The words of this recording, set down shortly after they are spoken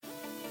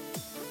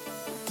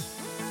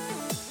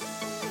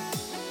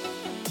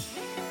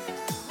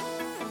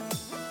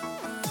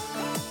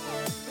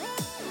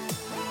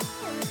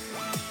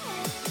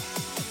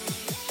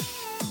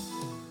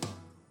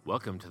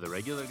Welcome to the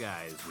Regular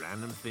Guys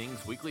Random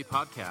Things Weekly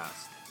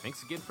Podcast.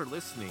 Thanks again for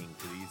listening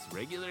to these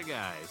regular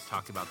guys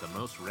talk about the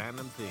most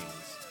random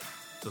things.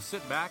 So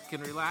sit back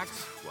and relax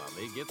while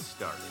they get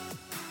started.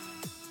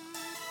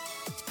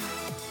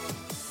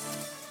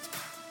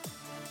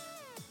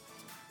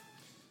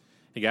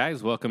 Hey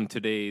guys, welcome to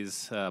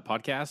today's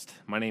podcast.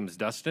 My name is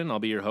Dustin. I'll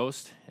be your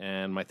host,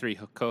 and my three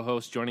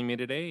co-hosts joining me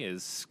today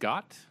is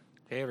Scott.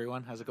 Hey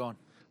everyone, how's it going?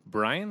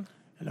 Brian.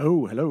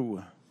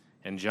 Hello.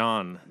 And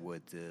John.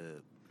 What's up?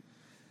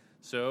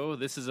 So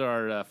this is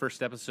our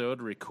first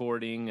episode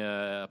recording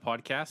a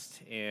podcast,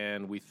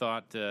 and we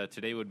thought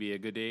today would be a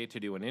good day to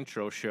do an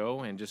intro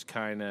show and just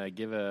kind of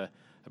give a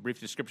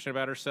brief description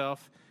about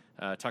ourselves,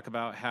 talk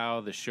about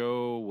how the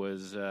show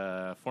was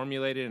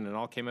formulated and it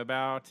all came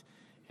about,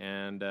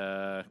 and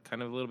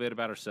kind of a little bit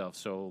about ourselves.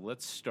 So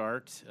let's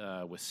start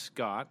with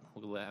Scott.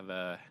 We'll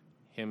have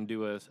him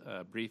do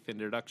a brief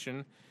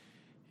introduction,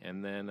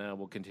 and then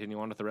we'll continue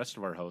on with the rest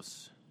of our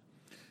hosts.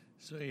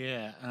 So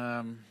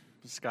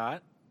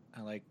Scott. I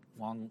like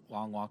long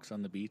walks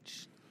on the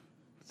beach.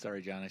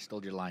 Sorry, John, I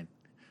stole your line.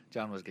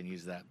 John was going to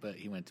use that, but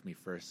he went to me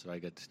first, so I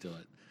got to steal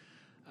it.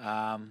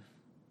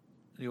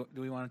 Do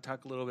we want to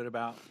talk a little bit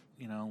about,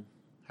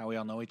 how we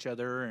all know each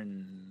other?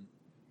 And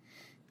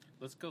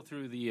let's go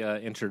through the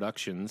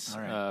introductions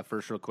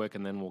first real quick,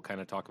 and then we'll kind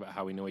of talk about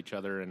how we know each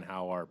other and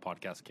how our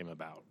podcast came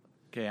about.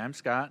 Okay, I'm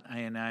Scott,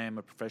 and I am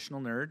a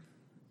professional nerd,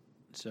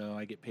 so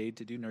I get paid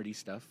to do nerdy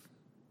stuff.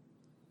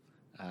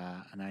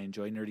 And I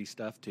enjoy nerdy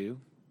stuff, too.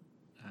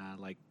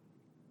 Like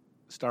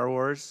Star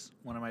Wars,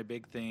 one of my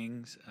big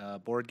things,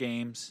 board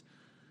games.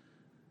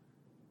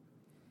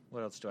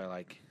 What else do I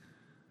like?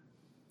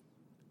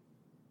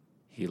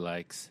 He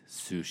likes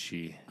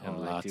sushi and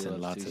lots of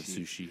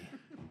sushi.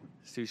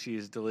 Sushi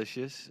is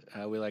delicious.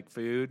 We like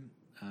food.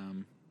 I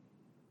don't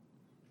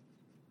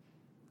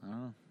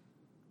know.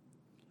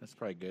 That's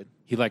probably good.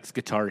 He likes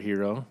Guitar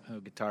Hero. Oh,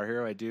 Guitar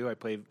Hero, I do. I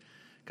play a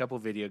couple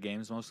video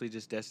games, mostly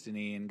just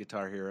Destiny and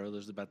Guitar Hero.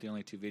 Those are about the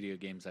only two video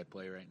games I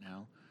play right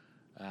now.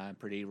 I'm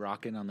pretty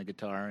rocking on the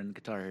guitar and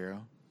Guitar Hero.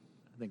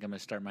 I think I'm going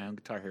to start my own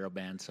Guitar Hero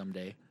band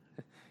someday.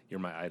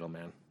 You're my idol,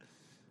 man.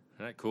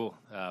 All right, cool.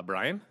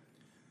 Brian?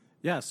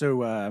 Yeah,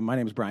 so my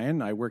name is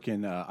Brian. I work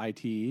in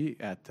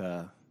IT at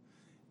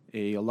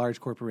a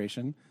large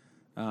corporation.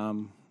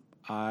 I'm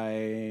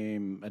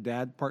a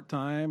dad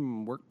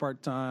part-time, work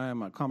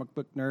part-time, a comic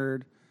book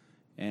nerd,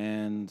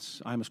 and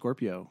I'm a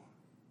Scorpio.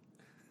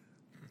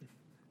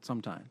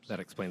 Sometimes.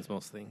 That explains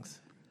most things.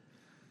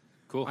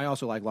 Cool. I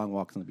also like long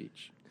walks on the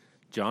beach.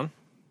 John?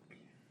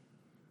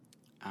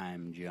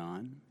 I'm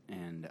John,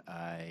 and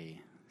I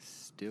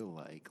still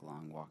like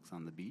long walks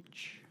on the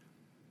beach.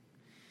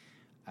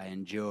 I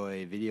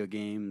enjoy video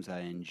games. I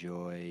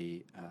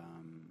enjoy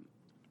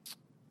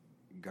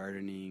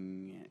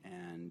gardening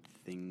and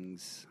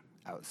things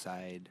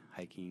outside,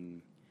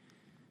 hiking,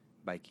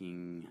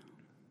 biking.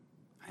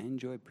 I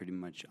enjoy pretty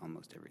much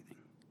almost everything.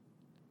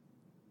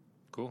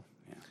 Cool.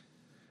 Yeah.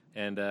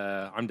 And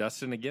I'm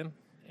Dustin again.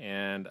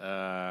 And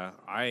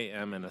I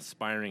am an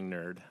aspiring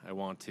nerd. I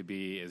want to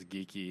be as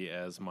geeky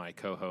as my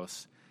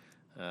co-hosts.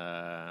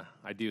 I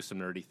do some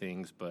nerdy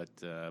things, but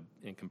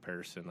in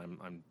comparison,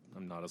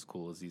 I'm not as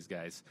cool as these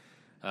guys.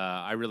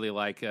 I really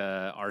like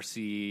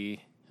RC,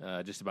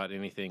 just about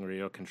anything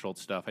radio-controlled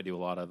stuff. I do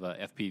a lot of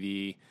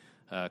FPV,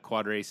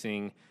 quad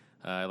racing.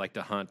 I like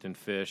to hunt and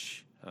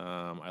fish.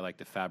 I like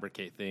to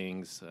fabricate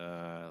things.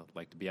 I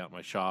like to be out in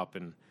my shop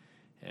and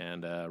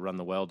run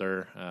the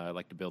welder. I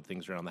like to build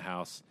things around the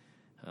house.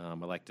 I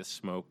like to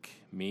smoke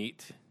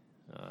meat,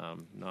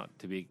 not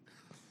to be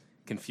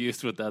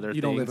confused with other things.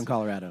 You don't live in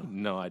Colorado?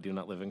 No, I do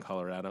not live in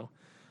Colorado.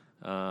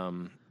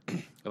 I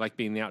like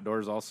being in the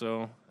outdoors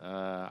also.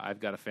 I've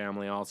got a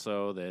family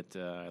also that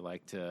I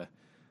like to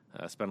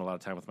spend a lot of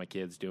time with my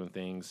kids doing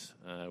things.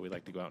 We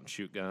like to go out and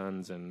shoot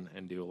guns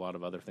and do a lot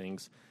of other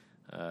things.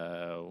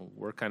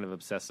 We're kind of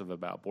obsessive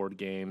about board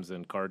games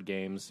and card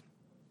games.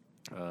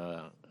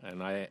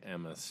 And I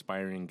am an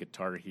aspiring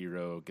Guitar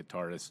Hero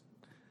guitarist.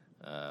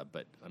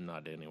 But I'm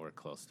not anywhere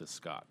close to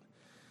Scott.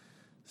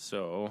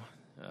 So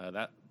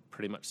that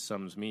pretty much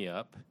sums me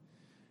up.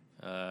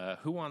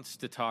 Who wants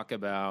to talk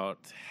about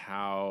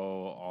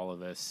how all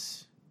of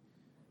us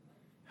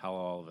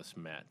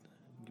met?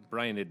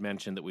 Brian had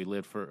mentioned that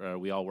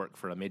we all work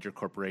for a major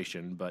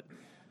corporation, but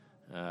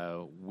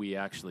we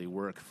actually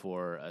work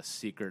for a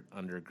secret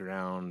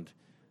underground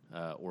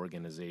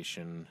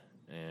organization,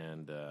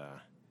 and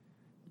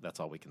that's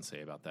all we can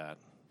say about that,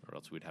 or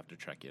else we'd have to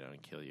track you down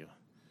and kill you.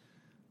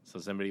 So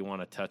does anybody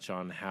want to touch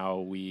on how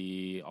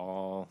we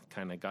all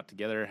kind of got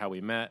together, how we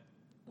met?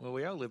 Well,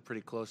 we all live pretty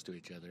close to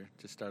each other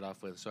to start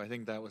off with, so I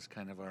think that was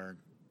kind of our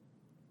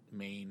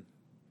main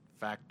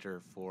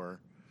factor for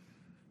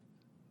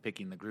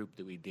picking the group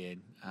that we did.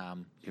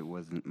 It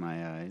wasn't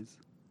my eyes.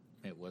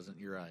 It wasn't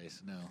your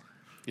eyes, no.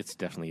 It's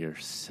definitely your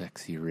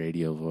sexy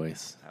radio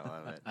voice. I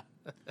love it.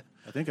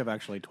 I think I've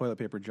actually toilet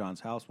papered John's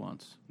house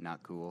once.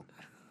 Not cool.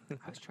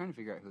 I was trying to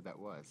figure out who that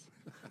was.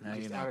 Now You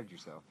you just know. outed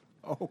yourself.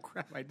 Oh,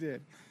 crap, I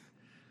did.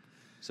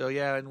 So,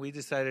 yeah, and we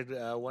decided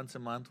once a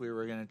month we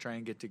were going to try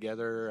and get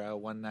together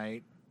one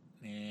night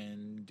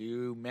and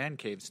do man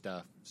cave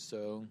stuff.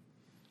 So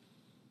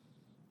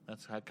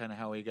that's kind of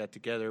how we got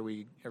together.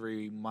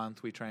 Every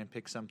month we try and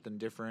pick something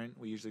different.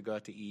 We usually go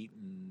out to eat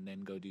and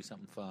then go do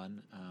something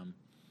fun.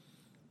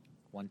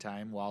 One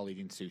time while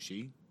eating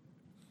sushi,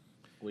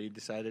 we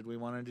decided we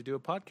wanted to do a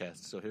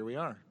podcast. So here we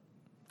are.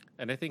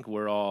 And I think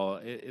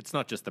it's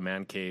not just the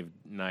man cave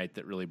night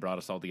that really brought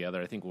us all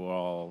together. I think we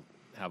all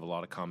have a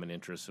lot of common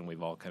interests, and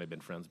we've all kind of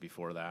been friends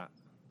before that.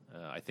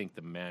 I think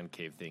the man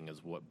cave thing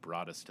is what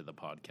brought us to the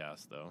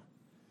podcast, though.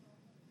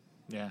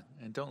 Yeah,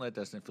 and don't let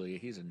Dustin fool you.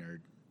 He's a nerd.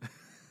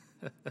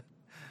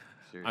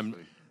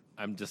 Seriously.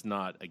 I'm just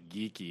not a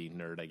geeky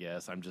nerd, I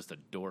guess. I'm just a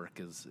dork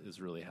is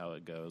really how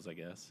it goes, I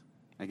guess.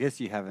 I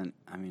guess you haven't.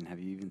 I mean, have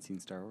you even seen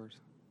Star Wars?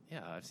 Yeah,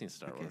 I've seen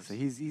Star Wars. So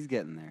he's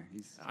getting there.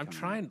 I'm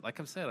trying.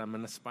 Like I've said, I'm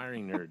an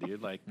aspiring nerd,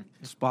 dude. Like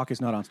Spock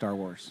is not on Star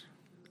Wars.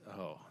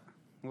 Oh,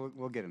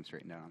 We'll get him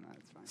straightened out on that.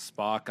 It's fine.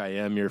 Spock,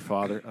 I am your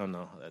father. Oh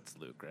no, that's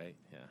Luke, right?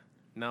 Yeah.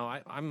 No,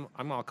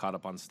 I'm all caught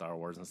up on Star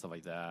Wars and stuff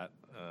like that.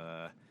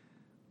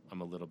 I'm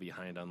a little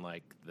behind on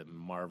like the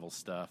Marvel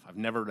stuff. I've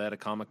never read a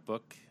comic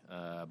book,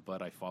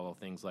 but I follow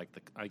things like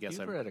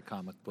You've read a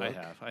comic book.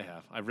 I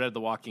have. I've read The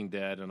Walking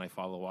Dead, and I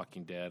follow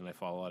Walking Dead, and I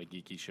follow a lot of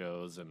geeky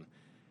shows, and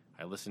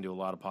I listen to a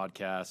lot of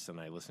podcasts, and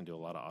I listen to a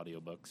lot of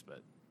audiobooks.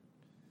 But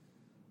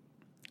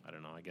I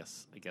don't know. I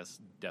guess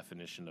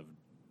definition of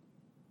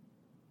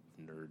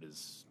nerd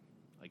is,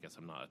 I guess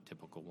I'm not a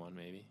typical one.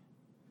 Maybe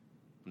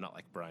I'm not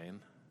like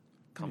Brian,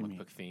 comic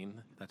book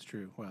fiend. That's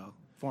true. Well,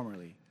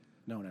 formerly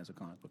known as a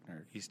comic book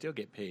nerd. You still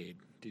get paid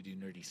to do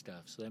nerdy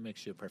stuff, so that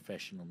makes you a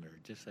professional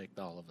nerd, just like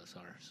all of us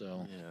are.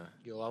 So Yeah.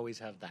 you'll always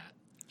have that.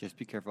 Just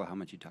be careful how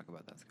much you talk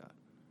about that, Scott,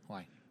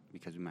 Why?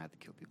 because we might have to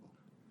kill people.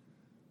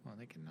 Well,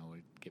 they can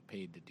get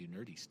paid to do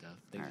nerdy stuff.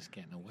 They All just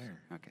right. can't know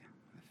where. Okay,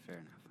 fair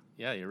enough.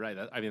 Yeah, you're right.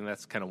 I mean,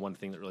 that's kind of one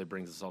thing that really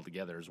brings us all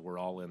together is we're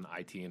all in the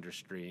IT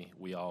industry.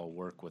 We all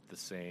work with the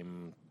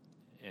same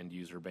end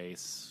user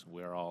base.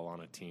 We're all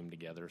on a team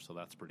together, so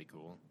that's pretty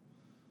cool.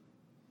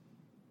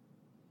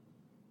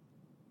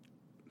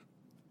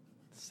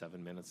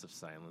 7 minutes of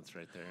silence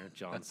right there.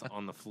 John's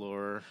on the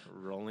floor,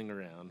 rolling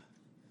around.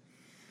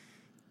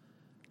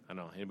 I don't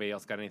know. Anybody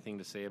else got anything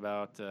to say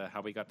about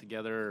how we got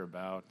together,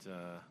 about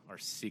our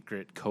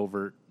secret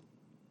covert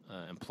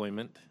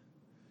employment?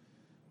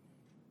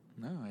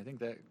 No, I think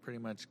that pretty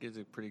much gives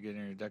a pretty good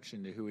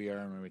introduction to who we are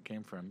and where we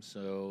came from.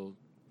 So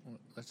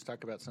let's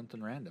talk about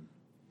something random.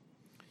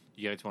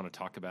 You guys want to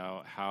talk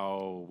about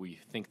how we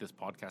think this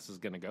podcast is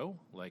going to go?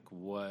 Like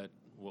what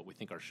we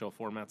think our show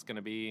format's going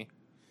to be?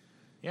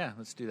 Yeah,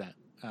 let's do that.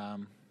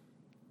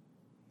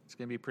 It's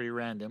going to be pretty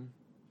random,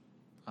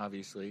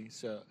 obviously.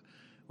 So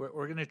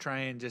we're going to try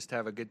and just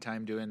have a good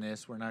time doing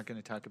this. We're not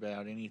going to talk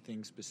about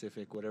anything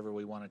specific, whatever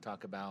we want to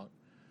talk about.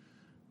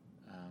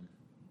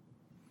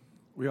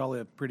 We all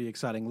live pretty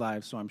exciting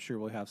lives, so I'm sure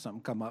we'll have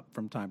something come up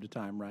from time to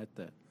time, right,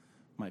 that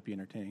might be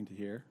entertaining to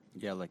hear.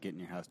 Yeah, like getting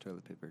your house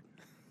toilet papered.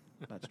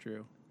 That's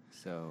true.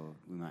 So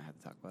we might have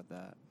to talk about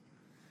that.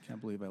 Can't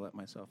believe I let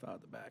myself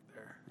out the back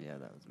there. Yeah,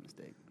 that was a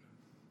mistake.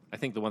 I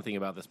think the one thing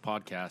about this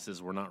podcast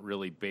is we're not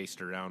really based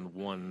around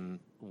one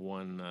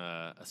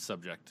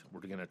subject.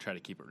 We're going to try to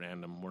keep it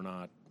random. We're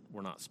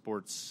not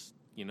sports,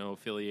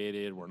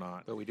 affiliated. We're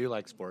not. But we do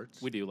like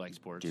sports. We do like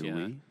sports. Do yeah.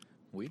 we?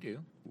 We do.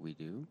 We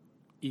do.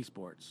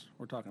 eSports.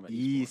 We're talking about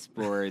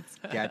eSports.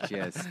 eSports. Gotcha.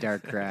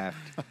 StarCraft.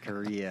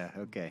 Korea.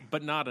 Okay.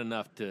 But not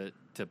enough to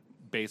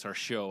base our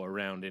show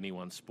around any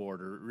one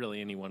sport or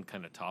really any one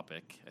kind of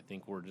topic. I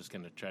think we're just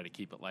going to try to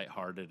keep it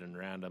lighthearted and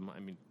random. I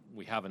mean,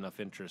 we have enough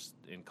interest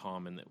in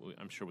common that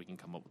I'm sure we can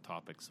come up with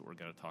topics that we're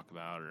going to talk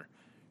about or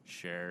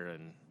share.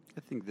 And I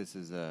think this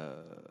is a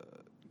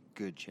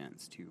good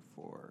chance, too,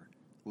 for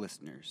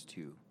listeners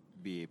to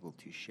be able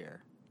to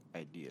share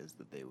ideas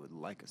that they would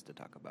like us to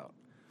talk about,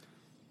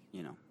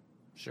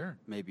 Sure.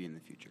 maybe in the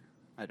future.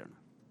 I don't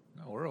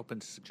know. No, we're open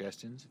to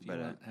suggestions. If you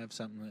But, have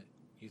something that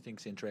you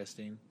think's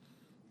interesting,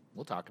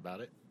 we'll talk about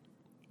it.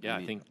 yeah,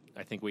 I mean-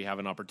 I think we have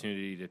an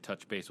opportunity to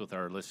touch base with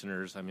our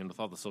listeners. I mean, with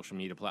all the social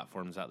media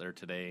platforms out there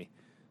today,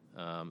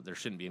 there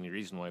shouldn't be any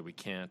reason why we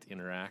can't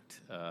interact.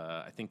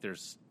 I think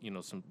there's,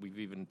 we've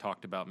even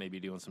talked about maybe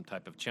doing some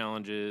type of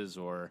challenges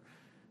or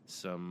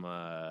some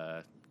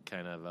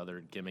kind of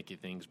other gimmicky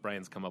things.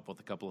 Brian's come up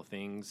with a couple of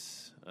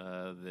things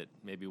that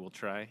maybe we'll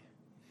try.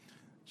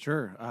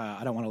 Sure.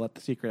 I don't want to let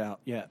the secret out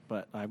yet,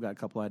 but I've got a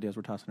couple ideas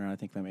we're tossing around. I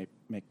think they may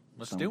make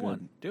Let's some do good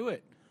one. Do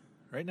it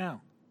right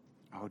now.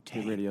 Oh, good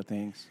dang. radio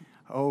things.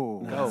 Oh,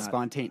 No. that's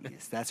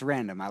spontaneous. That's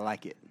random. I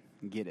like it.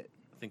 Get it.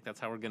 I think that's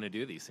how we're going to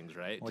do these things,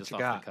 right? What Just you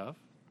off got? the cuff.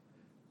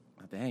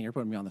 Oh, dang, you're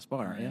putting me on the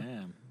spot, aren't I you?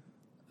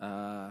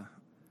 am.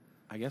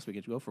 I guess we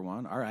could go for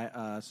one. All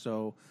right.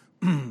 So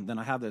then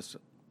I have this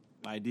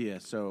idea.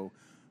 So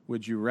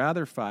would you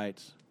rather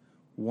fight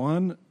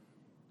one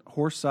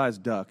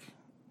horse-sized duck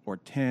or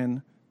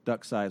 10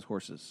 duck-sized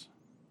horses?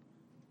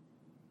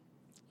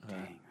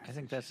 Dang. I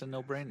think that's a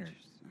no-brainer.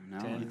 No,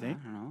 10, I you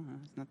think? don't know.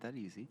 It's not that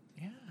easy.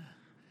 Yeah.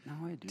 No,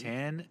 I do.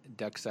 10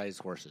 duck-sized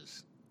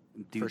horses.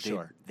 Dude, For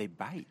sure. They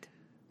bite.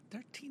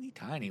 They're teeny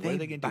tiny. They What are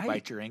they going to do? bite.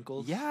 Bite your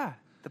ankles? Yeah,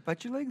 they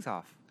bite your legs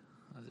off.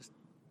 I'll just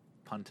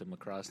punt them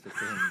across the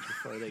thing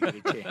before they get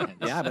a chance.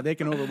 Yeah, but they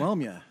can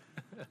overwhelm you.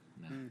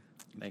 No.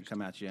 They can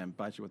come at you and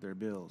bite you with their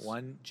bills.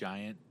 One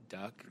giant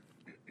duck.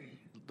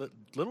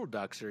 Little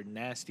ducks are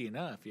nasty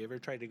enough. You ever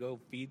tried to go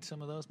feed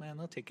some of those, man?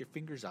 They'll take your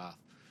fingers off.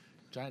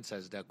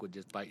 Giant-sized duck would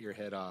just bite your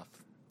head off.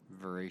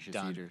 Voracious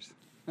Done. eaters.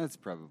 That's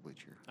probably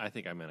true. I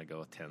think I'm going to go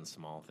with 10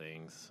 small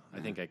things. I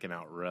think I can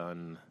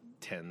outrun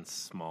 10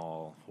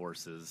 small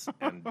horses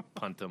and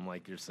punt them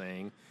like you're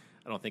saying.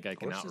 I don't think I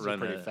can Horses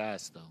outrun are pretty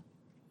fast, though.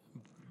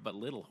 But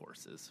little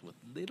horses with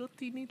little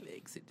teeny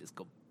legs that just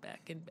go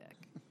back and back.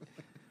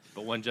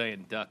 But one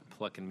giant duck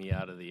plucking me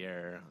out of the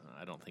air,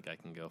 I don't think I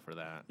can go for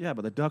that. Yeah,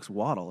 but the ducks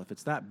waddle. If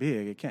it's that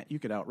big, it can't. You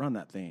could outrun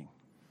that thing.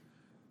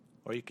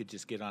 Or you could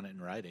just get on it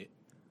and ride it.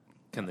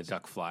 Can the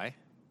duck fly?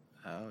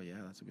 Oh yeah,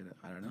 that's a good.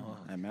 I don't know.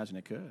 I imagine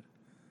it could.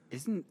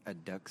 Isn't a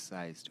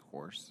duck-sized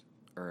horse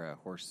or a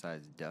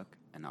horse-sized duck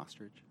an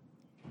ostrich?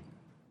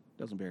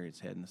 Doesn't bury its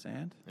head in the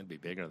sand. It'd be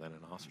bigger than an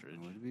ostrich.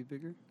 Would it be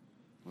bigger?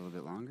 A little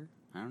bit longer?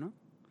 I don't know.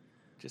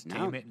 Just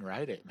Now- tame it and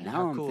ride it, man. now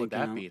How I'm cool would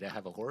that thinking be to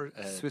have a horse,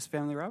 Swiss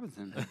Family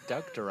Robinson. a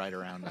duck to ride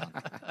around on?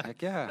 Heck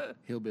yeah.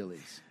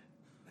 Hillbillies.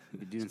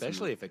 Be doing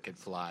Especially if it could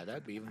fly.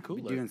 That'd be even be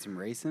cooler. doing some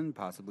racing,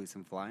 possibly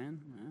some flying.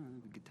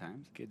 That'd be good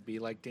times. Could be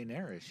like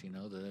Daenerys,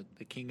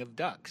 the king of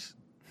ducks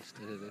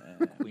instead of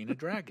the queen of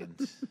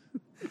dragons.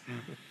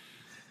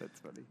 That's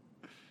funny.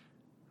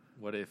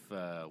 What if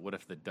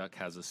the duck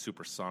has a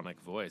supersonic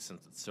voice?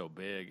 Since it's so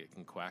big, it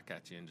can quack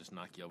at you and just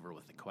knock you over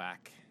with a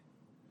quack.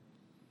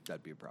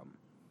 That'd be a problem.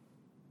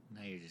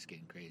 Now you're just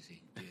getting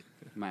crazy, dude.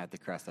 Might have to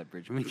cross that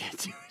bridge when we get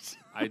to it.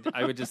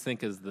 I would just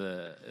think as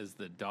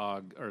the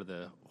dog or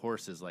the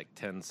horse is like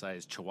 10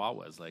 size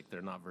chihuahuas, like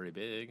they're not very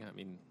big. I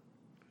mean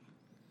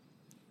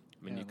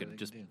Yeah, you what could they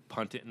just can do.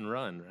 punt it and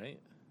run, right?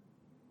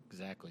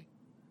 Exactly.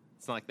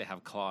 It's not like they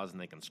have claws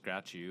and they can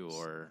scratch you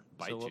or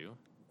bite So you.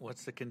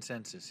 What's the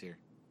consensus here?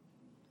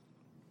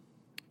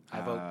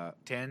 I vote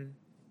 10.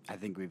 I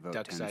think we vote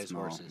 10 Duck-sized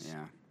small. horses.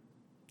 Yeah.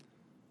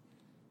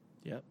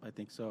 Yep, I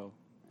think so.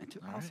 It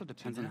All also right,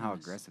 depends on how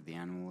unanimous. aggressive the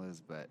animal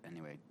is, but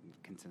anyway,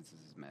 consensus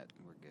is met.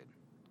 We're good.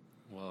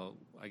 Well,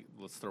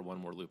 let's throw one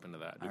more loop into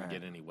that. Do All we right.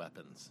 get any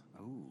weapons?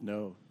 Oh,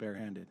 No,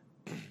 barehanded.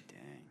 dang.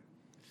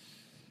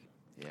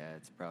 Yeah,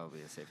 it's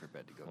probably a safer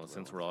bet to go Well, to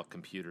since werewolf. we're all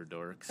computer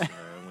dorks,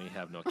 we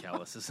have no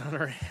calluses on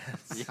our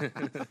hands.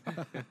 I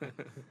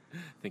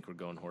think we're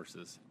going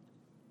horses.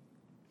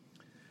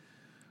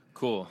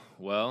 Cool.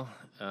 Well,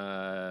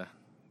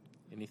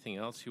 anything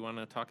else you want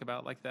to talk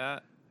about like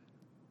that?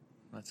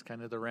 That's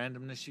kind of the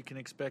randomness you can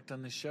expect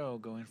on the show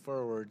going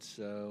forward.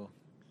 So,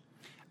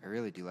 I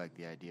really do like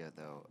the idea,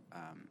 though,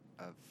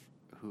 of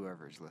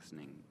whoever's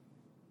listening,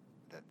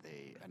 that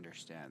they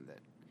understand that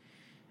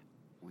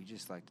we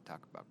just like to talk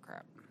about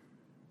crap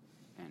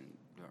and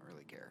don't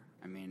really care.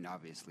 I mean,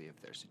 obviously,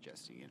 if they're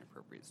suggesting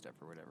inappropriate stuff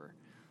or whatever,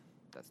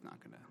 that's not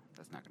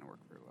gonna work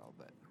very well.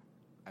 But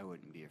I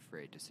wouldn't be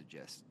afraid to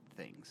suggest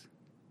things.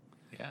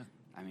 yeah.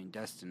 I mean,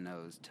 Dustin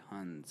knows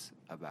tons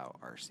about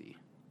RC,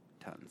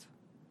 tons.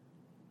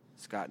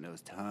 Scott knows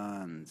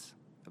tons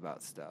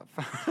about stuff.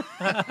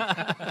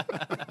 I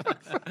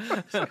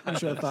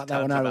should have thought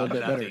that one out a little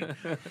bit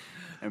better.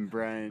 And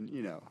Brian,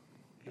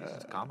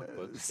 It's comic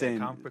books. same-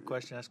 Comic book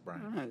question, ask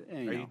Brian.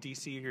 Are you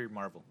DC or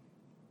Marvel?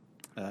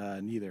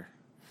 Neither.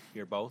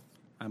 You're both?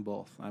 I'm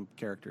both. I'm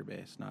character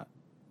based, not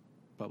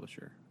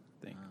publisher.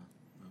 I think.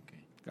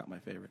 Okay. Got my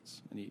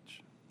favorites in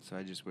each. So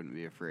I just wouldn't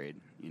be afraid,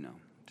 to And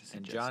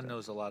suggest John stuff.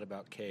 knows a lot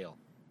about kale.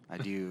 I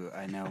do.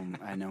 I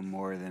know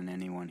more than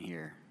anyone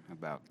here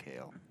about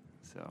kale.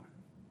 So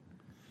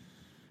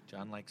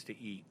John likes to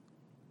eat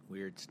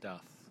weird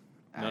stuff.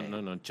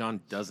 No. John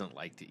doesn't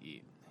like to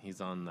eat. He's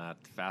on that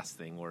fast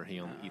thing where he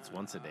only eats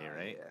once a day,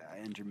 right?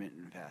 Yeah,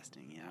 intermittent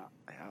fasting. Yeah,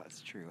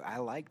 that's true. I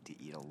like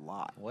to eat a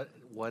lot.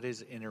 What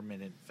is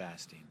intermittent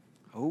fasting?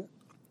 Oh,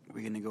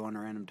 we're gonna go on a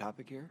random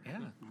topic here. Yeah.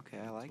 Okay,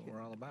 I like That's what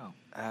we're all about.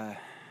 it.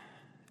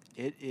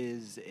 It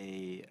is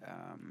a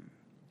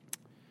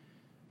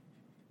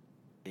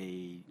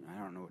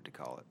I don't know what to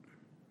call it.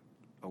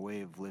 A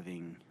way of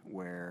living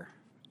where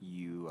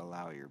you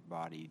allow your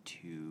body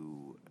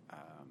to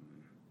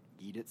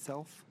eat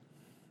itself.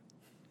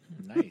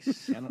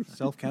 Nice.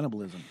 Self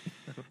cannibalism.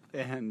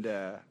 And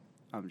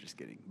I'm just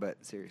kidding,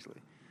 but seriously.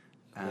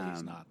 But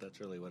he's not. That's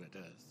really what it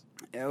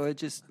does. Yeah, well, it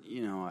just,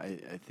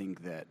 I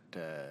think that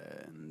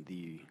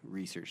the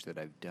research that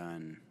I've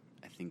done,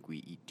 I think we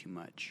eat too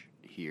much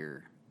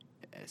here,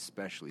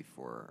 especially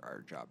for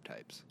our job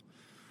types,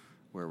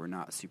 where we're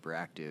not super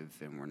active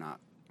and we're not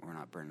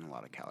burning a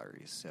lot of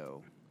calories.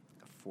 So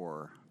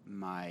for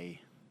my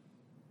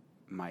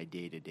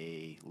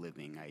day-to-day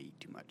living, I eat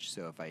too much.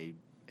 So if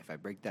I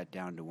break that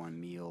down to one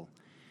meal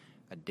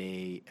a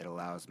day, it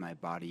allows my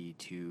body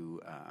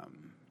to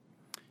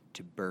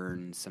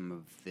burn some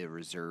of the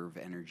reserve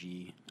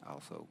energy,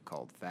 also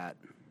called fat.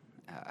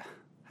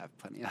 Have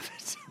plenty of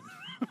it.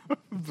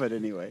 But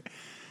anyway,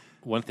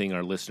 One thing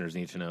our listeners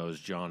need to know is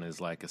John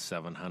is like a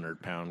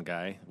 700-pound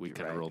guy. We could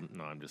have Right. rolled.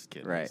 No, I'm just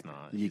kidding. Right. He's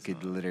not. You He's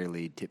could not.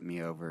 literally tip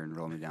me over and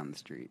roll me down the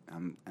street.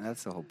 And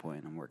that's the whole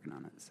point. I'm working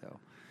on it. So,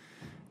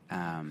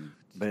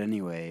 but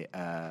anyway,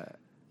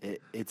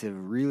 it's a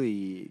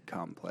really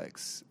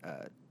complex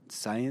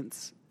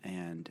science,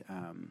 and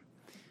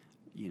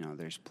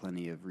there's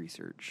plenty of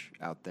research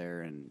out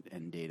there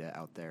and data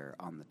out there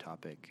on the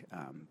topic.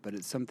 But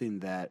it's something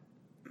that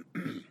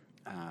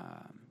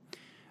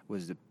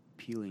was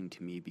appealing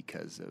to me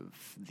because of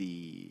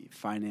the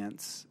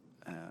finance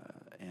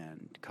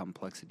and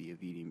complexity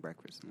of eating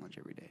breakfast and lunch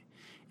every day.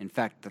 In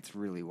fact, that's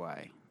really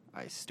why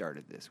I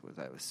started this. Was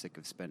I was sick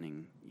of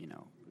spending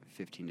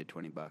 $15 to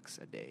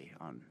 $20 a day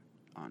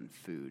on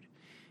food,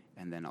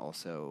 and then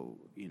also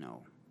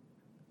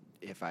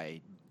if I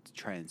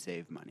try and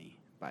save money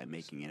by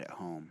making it at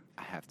home,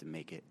 I have to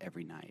make it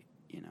every night.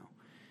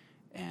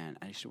 And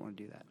I just don't want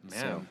to do that.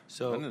 Man,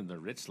 So- living the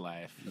rich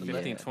life. Yeah.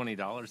 $15,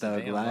 $20 a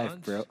Thug day on life,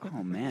 lunch. bro.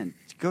 Oh man,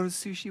 go to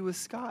Sushi with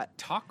Scott.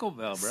 Taco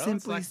Bell, bro.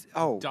 Simply, it's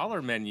like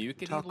dollar menu. You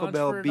could eat Taco lunch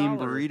Bell for bean $1.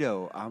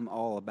 burrito. I'm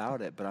all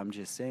about it, but I'm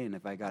just saying,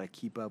 if I got to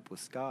keep up with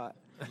Scott,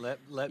 Let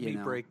You me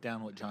know. break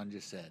down what John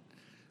just said.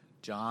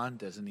 John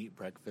doesn't eat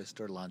breakfast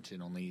or lunch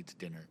and only eats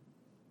dinner.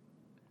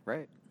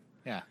 right?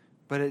 Yeah.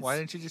 But it's Why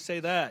didn't you just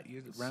say that?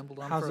 You rambled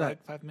on How's for that?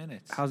 like 5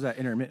 minutes. How's that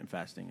intermittent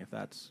fasting? If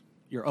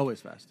you're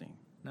always fasting.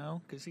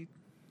 No, because he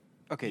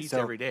okay. eats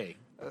So every day.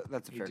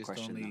 that's a He fair just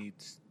question. only though.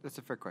 eats. That's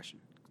a fair question.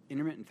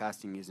 Intermittent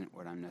fasting isn't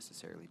what I'm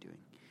necessarily doing.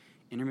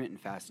 Intermittent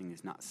fasting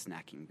is not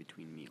snacking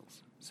between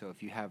meals. So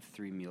if you have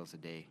 3 meals a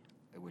day,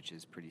 which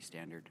is pretty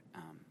standard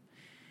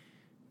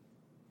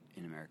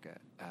in America,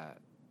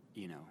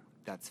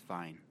 that's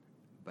fine,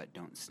 but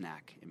don't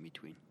snack in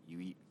between. You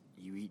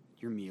eat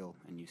your meal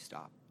and you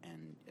stop,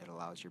 and it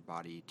allows your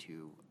body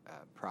to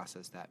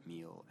process that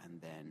meal, and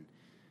then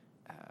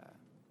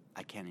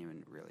I can't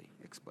even really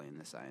explain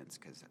the science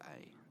because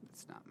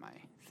it's not my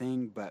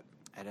thing, but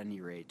at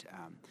any rate,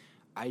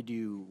 I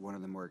do one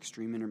of the more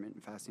extreme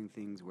intermittent fasting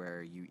things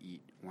where you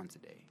eat once a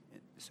day.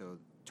 So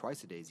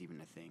twice a day is even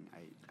a thing.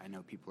 I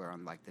know people are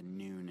on like the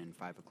noon and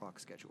 5 o'clock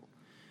schedule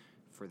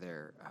for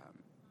their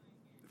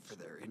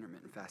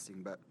intermittent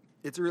fasting, but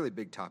it's a really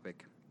big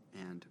topic,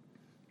 and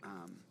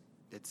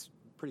it's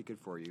pretty good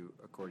for you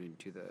according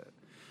to the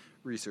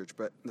research,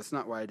 but that's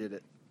not why I did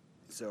it.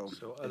 So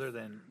other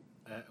than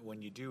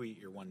when you do eat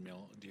your one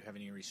meal, do you have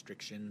any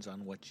restrictions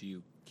on what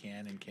you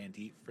can and can't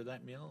eat for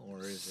that meal,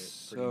 or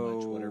is it pretty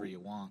much whatever you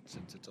want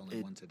since it's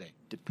only once a day?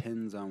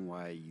 Depends on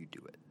why you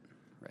do it,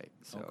 right?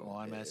 So well,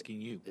 I'm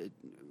asking you.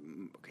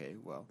 Okay,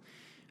 well,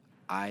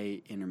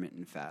 I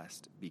intermittent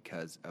fast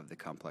because of the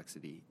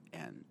complexity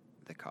and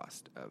the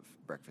cost of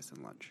breakfast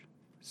and lunch.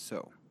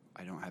 So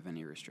I don't have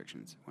any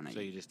restrictions when I So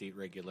eat. you just eat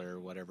regular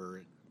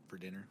whatever for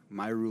dinner?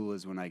 My rule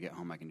is when I get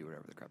home, I can do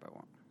whatever the crap I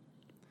want.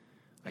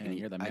 Man,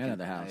 you're the man of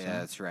the house, Yeah, huh?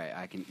 that's right.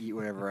 I can eat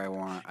whatever I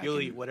want. You'll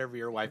eat whatever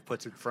your wife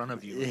puts in front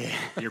of you. Yeah.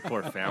 Your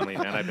poor family,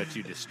 man. I bet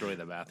you destroy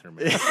the bathroom.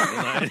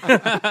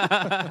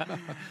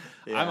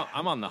 Yeah.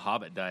 I'm on the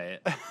Hobbit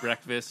diet.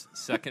 Breakfast,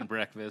 second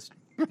breakfast,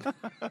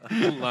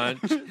 lunch,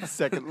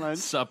 Second lunch.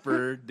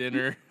 supper,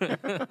 dinner.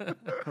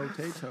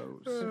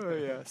 Potatoes. Oh,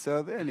 yeah.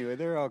 So anyway,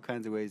 there are all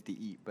kinds of ways to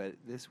eat, but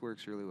this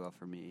works really well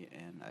for me,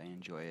 and I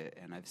enjoy it.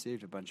 And I've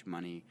saved a bunch of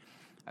money.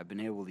 I've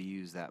been able to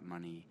use that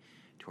money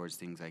towards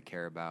things I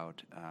care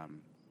about.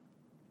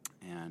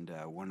 And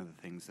one of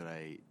the things that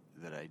I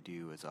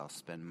do is I'll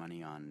spend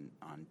money on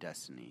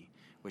Destiny,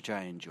 which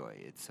I enjoy.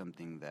 It's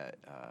something that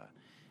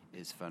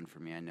is fun for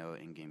me. I know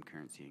in-game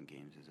currency in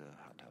games is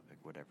a hot topic,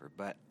 whatever.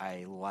 But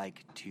I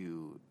like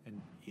to,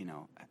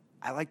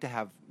 I like to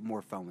have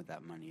more fun with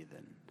that money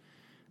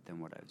than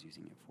what I was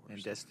using it for.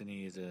 And So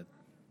Destiny is a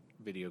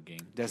video game.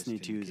 Destiny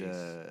just in 2 case.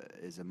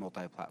 is a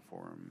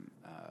multi-platform.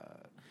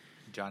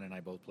 John and I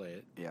both play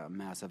it. Yeah,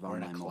 massive We're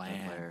in a online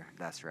clan. multiplayer.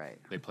 That's right.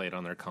 They play it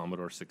on their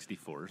Commodore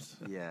 64s.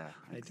 Yeah,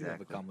 I do have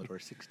a exactly. Commodore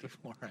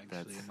 64 actually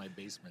That's- in my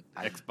basement.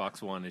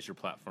 Xbox One is your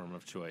platform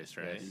of choice,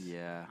 right?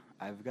 Yeah,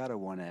 I've got a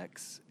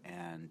 1X,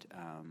 and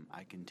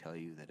I can tell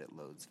you that it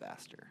loads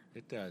faster.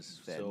 It does.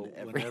 Then So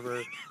every-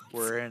 whenever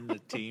we're in the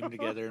team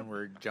together and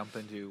we're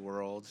jumping to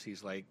worlds,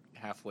 he's like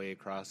halfway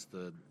across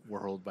the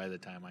world by the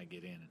time I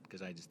get in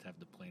because I just have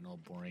the plain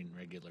old boring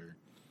regular.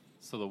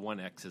 So the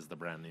 1X is the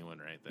brand new one,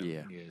 right? Then?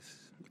 Yeah, Yes.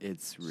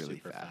 it's really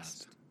Super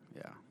fast.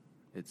 Yeah,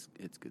 it's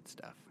good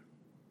stuff.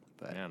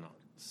 But Man,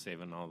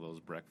 saving all those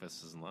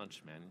breakfasts and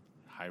lunch, man.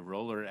 High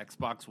roller,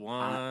 Xbox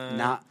One.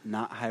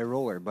 not high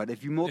roller, but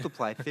if you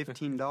multiply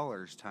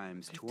 $15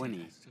 times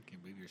 20, I still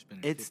can't believe you're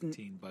spending It's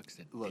 $15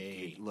 a look,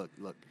 day. dude,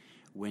 look.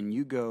 When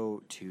you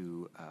go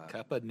to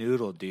Cup of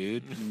noodle,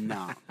 dude.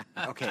 no,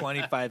 okay,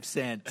 25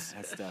 cents.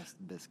 that stuff's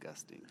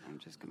disgusting. I'm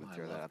just gonna Oh, I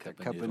throw that love out there. cup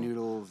of Cup of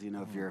noodle. noodles,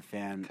 if you're a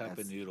fan. Cup of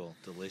that's- noodle.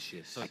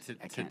 Delicious. So I can't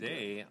do it.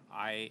 today,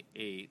 I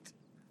ate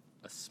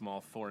a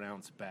small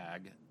 4-ounce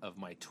bag of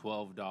my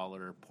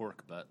 $12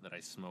 pork butt that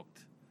I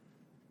smoked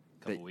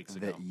a couple weeks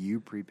ago. That you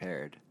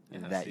prepared.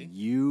 Yeah, that see?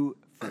 you,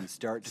 from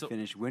start to So-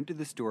 finish, went to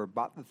the store,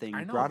 bought the thing,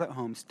 I know. brought it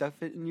home,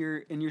 stuffed it in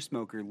your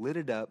smoker, lit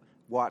it up,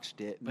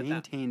 watched it,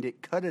 maintained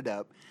it, cut it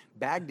up,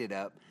 bagged it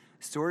up,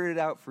 sorted it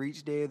out for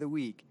each day of the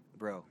week.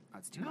 Bro,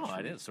 that's too much. No, for I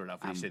me. didn't sort it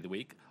out for each day of the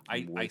week.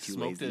 I'm way I too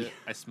smoked lazy.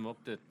 I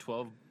smoked a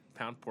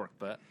 12-pound pork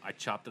butt. I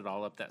chopped it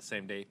all up that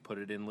same day, put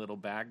it in little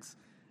bags.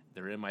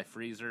 They're in my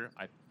freezer.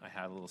 I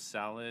had a little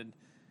salad,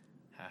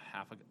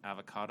 half an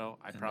avocado.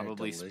 I And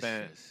probably they're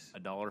spent delicious.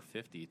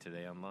 $1.50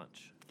 today on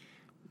lunch.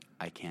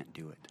 I can't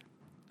do it.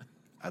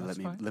 That's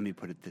fine. Let me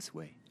put it this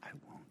way. I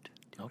won't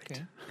do Okay.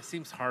 it. It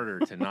seems harder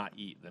to not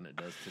eat than it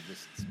does to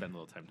just spend a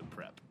little time to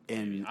prep.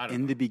 And I don't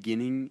in know. the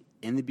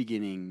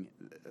beginning,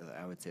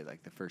 I would say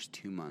like the first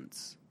 2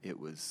 months, it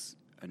was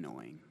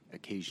annoying.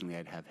 Occasionally,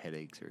 I'd have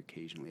headaches, or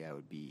occasionally I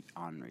would be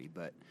ornery,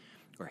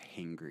 or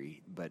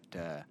hangry. But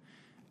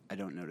I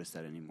don't notice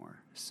that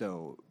anymore.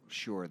 So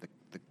sure,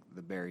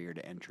 the barrier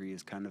to entry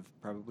is kind of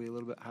probably a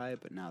little bit high,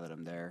 but now that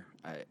I'm there,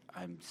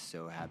 I'm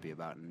so happy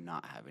about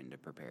not having to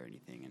prepare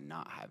anything and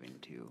not having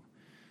to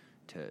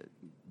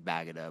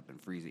bag it up and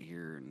freeze it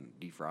here and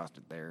defrost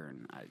it there,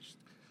 and I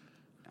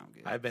don't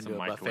get it. I've been Some to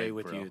a buffet microwave,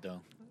 with bro. you,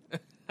 though.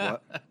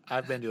 What?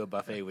 I've been to a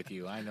buffet with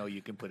you. I know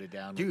you can put it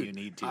down Dude, when you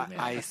need to, man.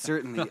 I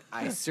certainly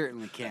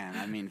can.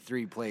 I mean,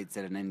 3 plates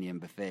at an Indian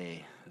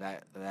buffet,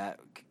 that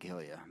could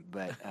kill you.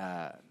 But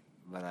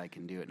I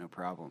can do it no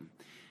problem.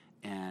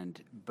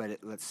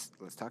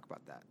 Let's talk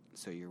about that.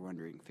 So you're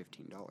wondering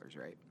 $15,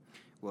 right?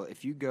 Well,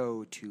 if you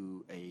go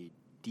to a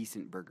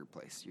decent burger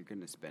place, you're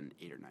going to spend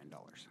 $8 or $9,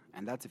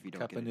 and that's if you don't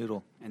Cup get of a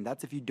noodle. And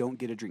that's if you don't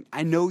get a drink.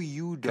 I know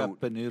you don't.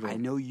 Cup of noodle. I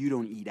know you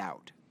don't eat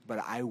out,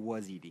 but I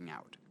was eating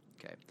out.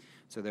 Okay,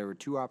 so there were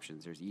 2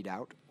 options. There's eat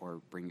out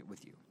or bring it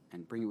with you,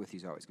 and bring it with you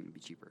is always going to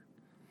be cheaper.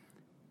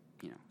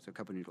 So a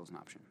cup of noodle is an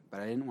option, but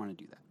I didn't want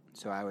to do that.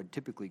 So I would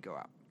typically go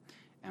out,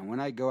 and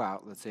when I go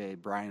out, let's say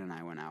Brian and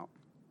I went out,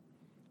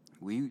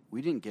 we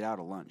didn't get out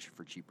a lunch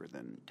for cheaper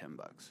than $10.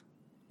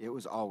 It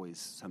was always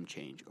some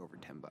change over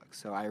 $10.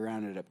 So I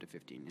rounded it up to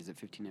 15. Is it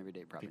 15 every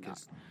day? Probably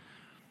because not.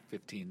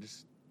 15,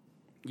 just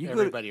You go to-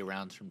 everybody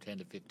rounds from 10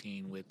 to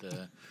 15 with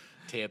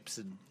tips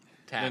and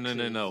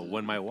taxes. No.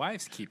 When my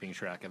wife's keeping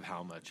track of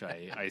how much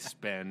I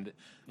spend,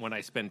 when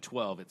I spend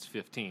 12, it's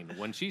 15.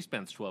 When she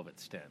spends 12,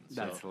 it's 10.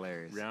 That's So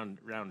hilarious.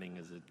 Rounding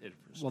is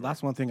a Well,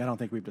 that's one thing I don't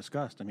think we've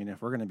discussed. I mean,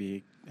 if we're going to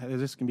be,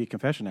 this can be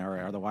confession hour.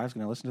 Are the wives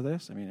going to listen to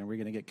this? I mean, are we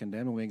going to get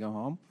condemned when we go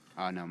home?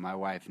 Oh, no, my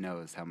wife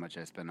knows how much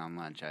I spend on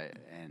lunch,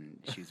 and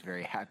she's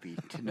very happy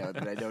to know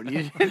that I don't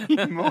need it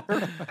anymore.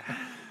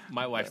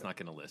 My wife's not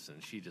going to listen.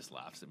 She just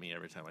laughs at me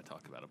every time I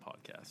talk about a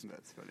podcast.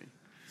 That's funny.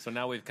 So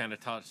now we've kind of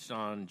touched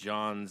on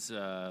John's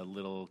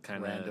little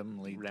kind of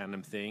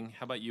random thing.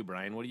 How about you,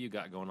 Brian? What do you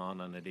got going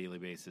on a daily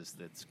basis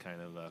that's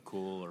kind of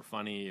cool or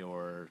funny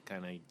or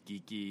kind of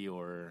geeky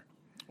or...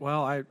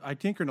 Well, I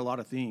tinker in a lot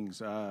of things.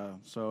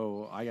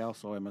 So I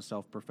also am a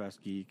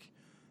self-professed geek.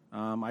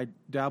 I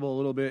dabble a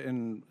little bit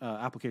in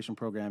application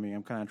programming.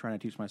 I'm kind of trying to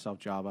teach myself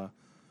Java.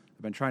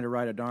 I've been trying to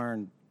write a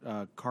darn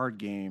card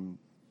game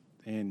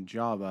in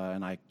Java,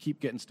 and I keep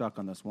getting stuck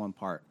on this one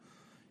part.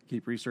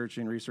 Keep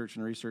researching,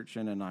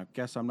 and I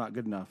guess I'm not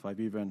good enough. I've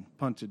even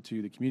punted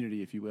to the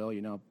community, if you will,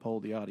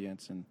 polled the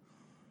audience. And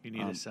You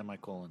need a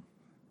semicolon.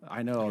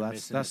 I know, You're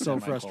that's missing so the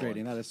semicolon.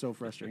 frustrating. That is so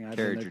frustrating. I've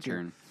been Character there too.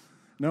 turn.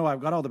 No,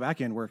 I've got all the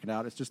back end working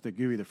out. It's just the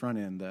GUI, the front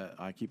end, that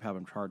I keep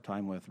having a hard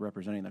time with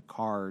representing the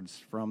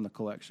cards from the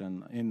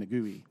collection in the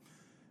GUI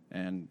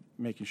and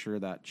making sure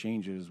that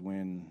changes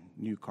when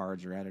new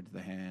cards are added to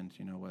the hand,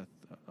 with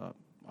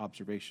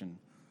observation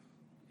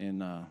in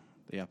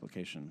the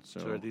application.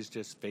 So are these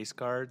just face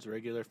cards,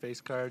 regular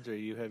face cards, or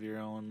you have your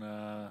own...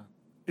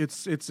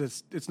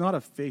 it's not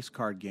a face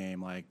card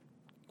game like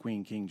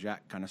Queen, King,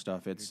 Jack kind of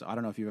stuff. It's I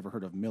don't know if you've ever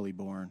heard of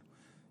Milliborn.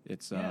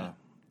 It's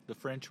the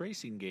French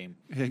racing game.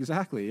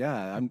 Exactly,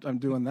 yeah. I'm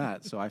doing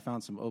that. So I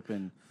found some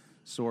open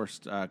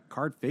sourced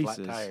card faces.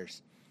 Flat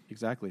tires.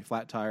 Exactly.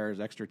 Flat tires,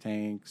 extra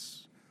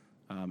tanks,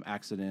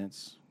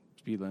 accidents,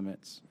 speed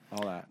limits,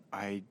 all that.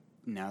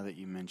 Now that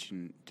you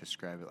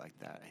describe it like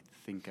that, I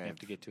think You have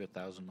to get to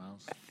 1,000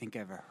 miles. I think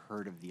I've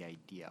heard of the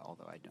idea,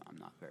 although I'm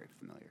not very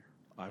familiar.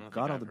 I've think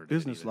got all I've the heard of it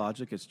business either.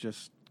 logic. It's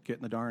just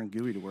getting the darn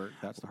GUI to work.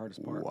 That's the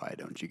hardest part. Why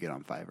don't you get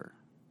on Fiverr?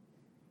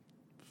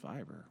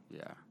 Fiverr.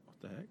 Yeah.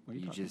 What the heck? What are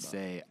You talking just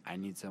about? say, I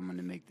need someone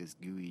to make this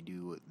GUI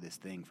do this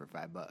thing for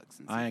 $5. And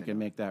see I if ain't they gonna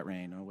know. make that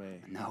rain. No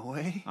way. No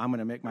way. I'm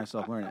gonna make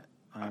myself learn it.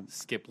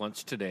 Skip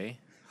lunch today.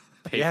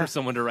 Pay Yeah. for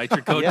someone to write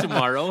your code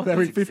tomorrow.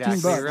 Every That's 15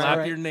 exactly bucks. right. Slap All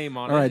right. your name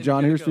on it. All right, and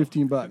John. you're Here's good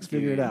to go. $15.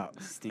 Figure it Dude,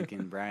 out.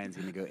 Stinking Brian's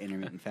gonna go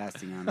intermittent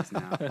fasting on us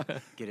now.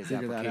 Get his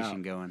Figure that application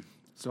out. going.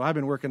 So I've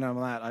been working on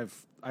that.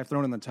 I've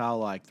thrown in the towel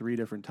like 3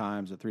 different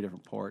times at 3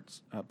 different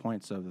points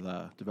of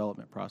the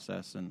development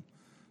process, and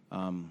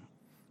I'm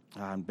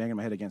banging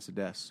my head against the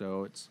desk.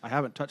 So I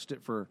haven't touched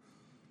it for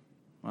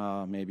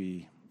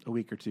maybe a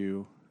week or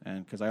 2,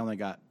 and because I only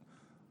got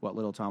what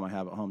little time I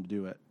have at home to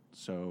do it.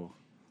 So,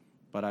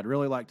 but I'd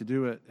really like to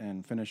do it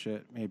and finish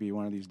it maybe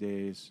one of these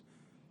days.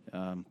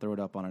 Throw it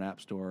up on an app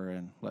store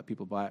and let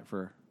people buy it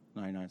for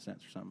 99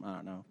 cents or something. I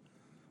don't know.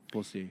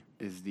 We'll see.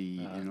 Is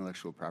the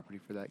intellectual property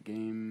for that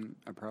game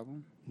a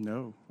problem?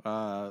 No.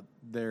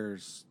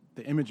 There's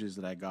the images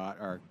that I got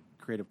are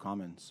Creative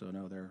Commons, so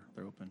no, they're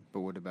open.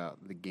 But what about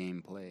the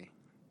gameplay?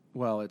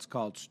 Well, it's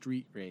called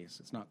Street Race.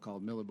 It's not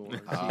called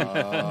Millibord.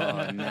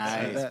 Oh,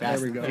 nice. There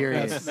Fast we and go.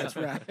 Furious. That's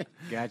right.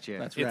 Gotcha.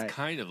 That's It's right.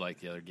 kind of like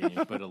the other games,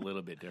 but a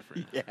little bit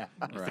different. Yeah.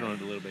 You're throwing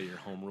a little bit of your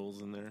home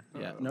rules in there.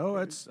 Yeah, no,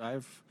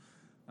 I've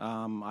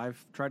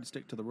tried to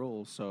stick to the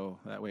rules, so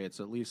that way it's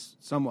at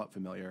least somewhat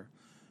familiar.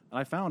 And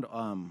I found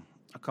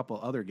a couple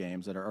other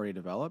games that are already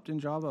developed in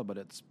Java, but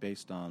it's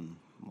based on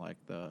like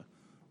the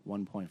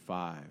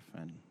 1.5,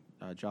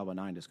 and Java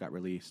 9 just got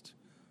released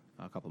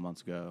a couple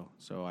months ago.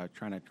 So I'm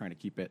trying to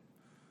keep it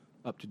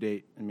up to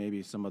date, and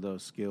maybe some of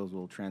those skills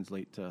will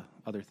translate to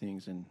other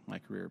things in my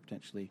career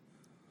potentially.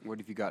 What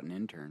if you got an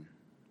intern?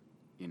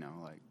 You know,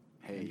 like,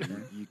 hey,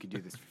 you could do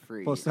this for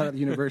free. Post that at the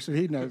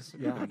university, knows.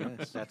 Yeah, I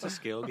guess. That's a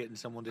skill, getting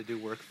someone to do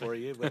work for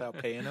you without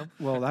paying them.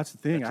 Well, that's the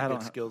thing. That's I a don't.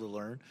 good skill to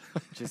learn.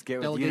 Just get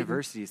with the Delegating.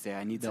 university, say,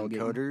 I need some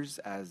Delegating. coders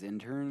as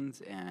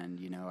interns, and,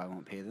 you know, I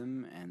won't pay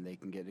them, and they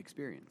can get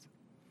experience.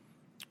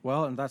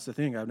 Well, and that's the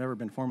thing. I've never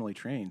been formally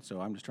trained,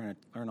 so I'm just trying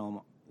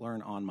to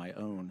learn on my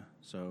own.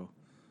 So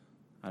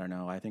I don't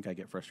know. I think I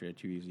get frustrated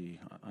too easy.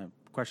 I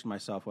question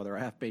myself whether I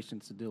have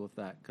patience to deal with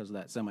that because of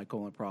that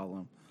semicolon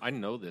problem. I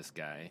know this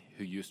guy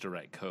who used to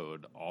write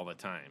code all the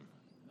time.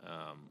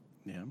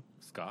 Yeah.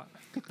 Scott.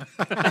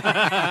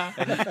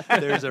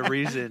 There's a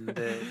reason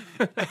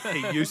that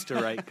he used to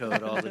write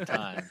code all the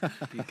time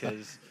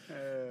because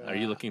Are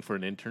you looking for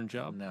an intern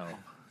job? no,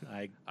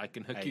 I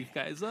can hook you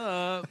guys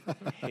up.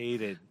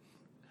 hated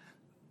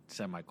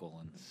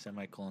semicolons.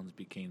 Semicolons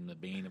became the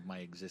bane of my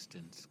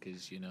existence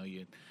because, you know,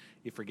 you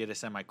forget a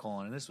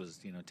semicolon, and this was,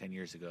 10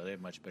 years ago. They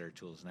have much better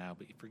tools now,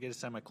 but you forget a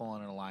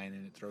semicolon in a line,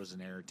 and it throws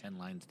an error 10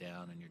 lines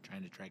down, and you're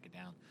trying to track it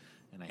down,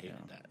 and I hated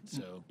that.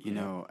 So, You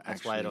know,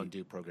 that's why I actually- don't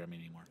do programming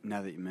anymore.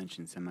 Now that you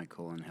mentioned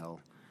semicolon hell,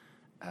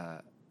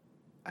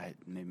 it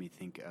made me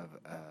think of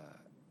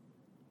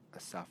a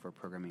software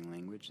programming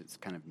language that's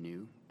kind of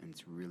new, and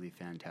it's really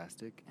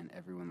fantastic, and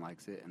everyone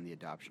likes it, and the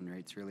adoption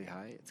rate's really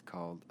high. It's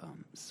called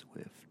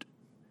Swift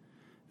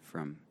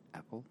from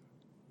Apple.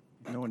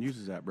 No one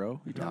uses that, bro.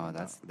 You No,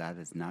 talking that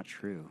is not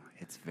true.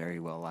 It's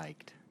very well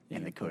liked in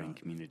Yeah, the coding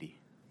but- community.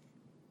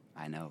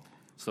 I know.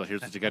 So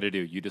here's what you got to do.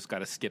 You just got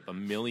to skip a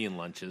million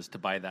lunches to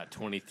buy that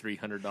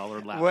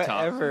 $2,300 laptop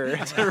Whatever.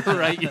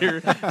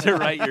 to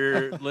write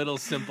your little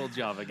simple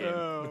Java game.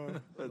 Oh,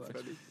 that's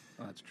funny.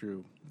 That's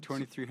true.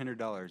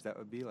 $2,300. That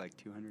would be like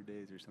 200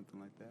 days or something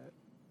like that.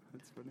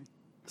 That's funny.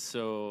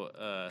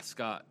 So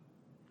Scott,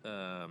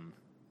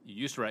 you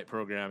used to write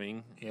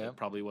programming. Yeah. It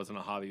probably wasn't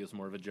a hobby; it was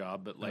more of a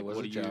job. But like, was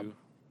what a do job. you?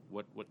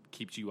 What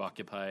keeps you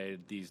occupied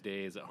these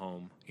days at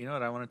home? You know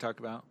what I want to talk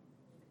about?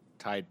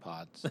 Tide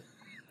Pods.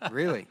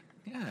 Really?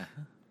 Yeah,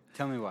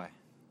 Tell me why.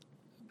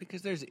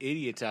 because there's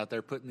idiots out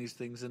there putting these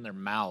things in their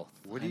mouth.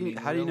 What do I you? mean,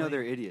 How do you know really?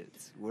 they're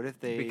idiots? What if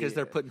they? Because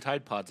they're putting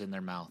Tide Pods in their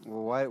mouth.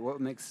 Well, why?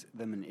 What makes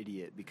them an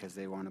idiot? Because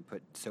they want to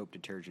put soap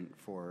detergent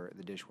for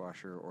the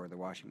dishwasher or the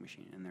washing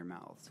machine in their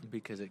mouths.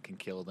 Because it can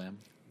kill them.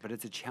 But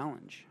it's a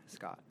challenge,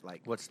 Scott.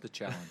 Like, What's the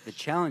challenge? the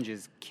challenge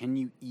is, can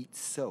you eat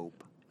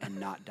soap and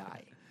not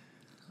die?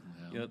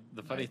 You know,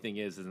 the funny thing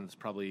is, and this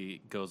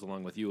probably goes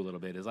along with you a little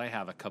bit, is I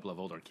have a couple of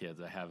older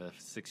kids. I have a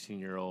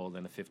 16-year-old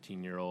and a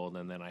 15-year-old,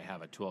 and then I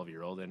have a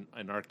 12-year-old.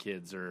 And our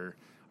kids our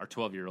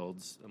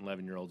 12-year-olds and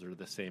 11-year-olds are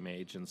the same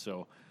age. And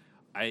so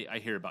I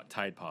hear about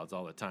Tide Pods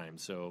all the time.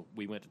 So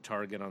we went to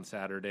Target on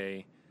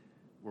Saturday.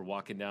 We're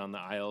walking down the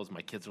aisles.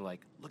 My kids are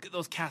like, look at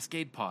those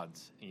Cascade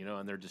Pods,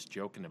 and they're just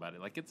joking about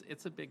it. Like,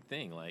 it's a big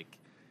thing. Like,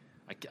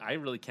 I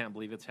really can't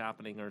believe it's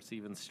happening or it's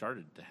even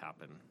started to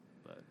happen.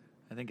 But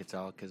I think it's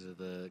all because of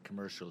the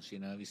commercials.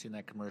 Have you seen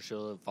that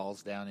commercial? It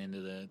falls down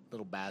into the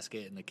little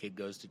basket, and the kid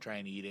goes to try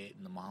and eat it,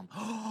 and the mom,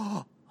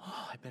 oh,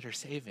 I better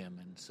save him.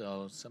 And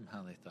so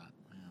somehow they thought,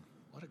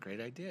 what a great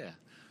idea.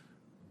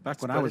 Back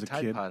Let's when I put was a a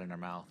Tide kid, Pod in our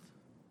mouth.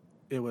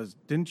 it was,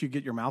 didn't you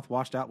get your mouth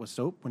washed out with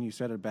soap when you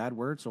said a bad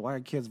word? So why are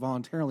kids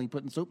voluntarily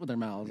putting soap in their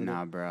mouths?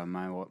 Nah, bro.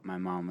 My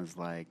mom was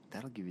like,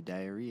 that'll give you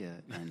diarrhea,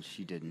 and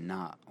she did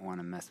not want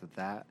to mess with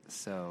that,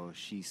 so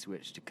she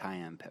switched to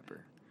cayenne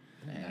pepper.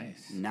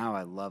 Nice. Now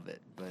I love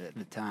it, but at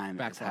the time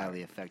it was Backfire.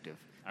 highly effective.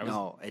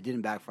 No, it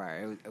didn't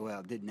backfire.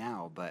 It did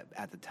now, but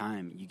at the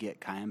time you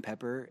get cayenne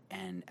pepper,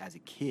 and as a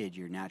kid,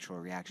 your natural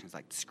reaction is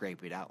like to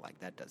scrape it out like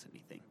that does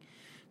anything.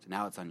 So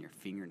now it's on your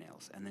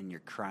fingernails, and then you're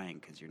crying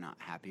because you're not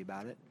happy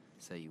about it.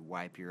 So you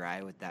wipe your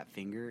eye with that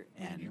finger,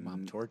 and your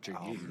mom tortured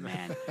you. Oh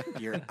man,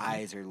 your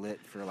eyes are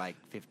lit for like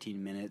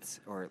 15 minutes,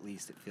 or at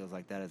least it feels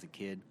like that as a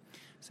kid.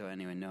 So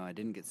anyway, no, I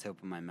didn't get soap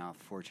in my mouth,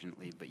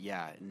 fortunately. But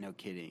yeah, no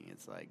kidding.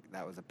 It's like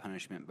that was a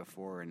punishment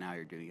before, and now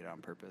you're doing it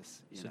on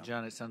purpose. You So, know?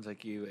 John, it sounds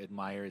like you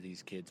admire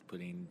these kids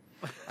putting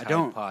I Tide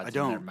don't. Pods I in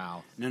don't. their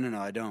mouth. No,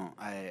 I don't.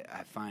 I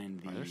find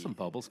the. are there some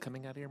bubbles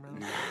coming out of your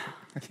mouth?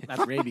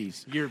 That's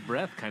rabies. Your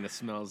breath kind of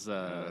smells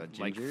like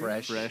ginger?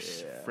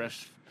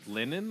 fresh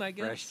linen, I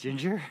guess. fresh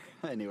ginger.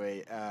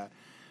 Anyway,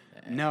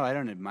 no, I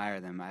don't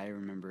admire them. I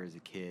remember as a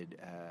kid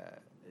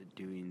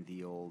doing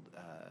the old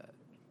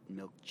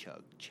milk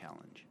chug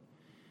challenge,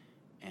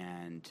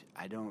 And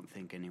I don't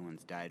think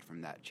anyone's died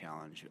from that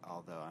challenge,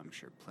 although I'm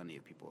sure plenty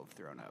of people have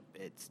thrown up.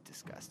 It's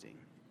disgusting.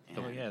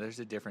 Oh, yeah, there's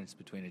a difference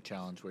between a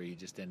challenge where you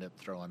just end up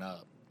throwing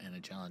up and a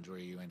challenge where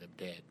you end up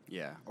dead.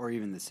 Yeah, or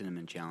even the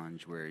cinnamon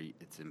challenge where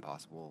it's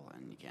impossible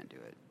and you can't do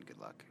it. Good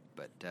luck.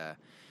 But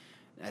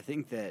I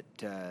think that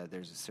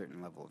there's a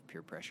certain level of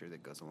peer pressure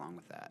that goes along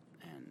with that,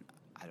 and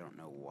I don't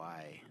know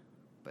why,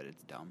 but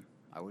it's dumb.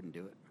 I wouldn't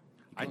do it.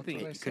 I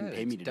think you couldn't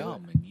pay me to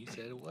dumb, do it. and you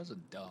said it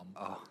wasn't dumb.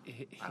 Oh,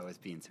 I was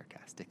being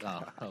sarcastic.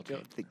 Oh, I okay.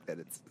 don't think that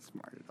it's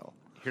smart at all.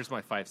 Here's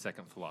my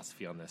 5-second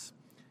philosophy on this.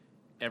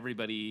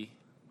 Everybody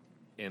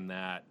in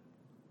that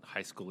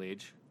high school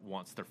age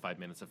wants their 5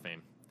 minutes of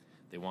fame.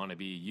 They want to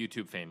be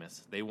YouTube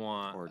famous. They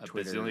want Or a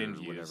Twitter bazillion or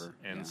views. whatever.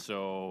 And Yeah.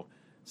 so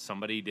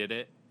somebody did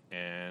it,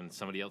 and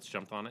somebody else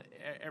jumped on it.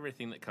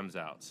 Everything that comes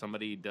out.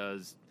 Somebody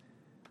does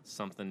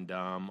something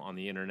dumb on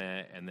the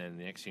internet, and then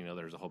the next thing you know,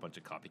 there's a whole bunch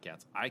of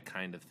copycats. I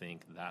kind of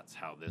think that's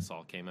how this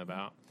all came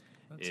about.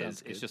 That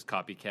sounds It's good. just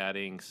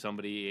copycatting.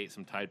 Somebody ate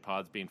some Tide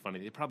Pods being funny.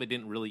 They probably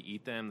didn't really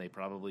eat them. They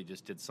probably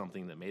just did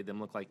something that made them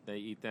look like they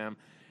eat them.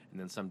 And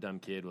then some dumb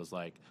kid was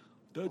like,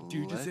 that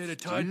dude just ate a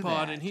Let's Tide do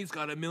Pod that. and he's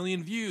got 1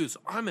 million views.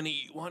 I'm going to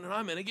eat one and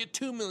I'm going to get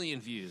 2 million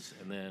views.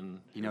 And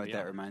then... You know what yeah.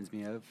 that reminds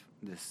me of?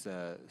 This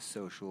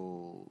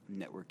social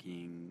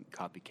networking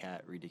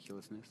copycat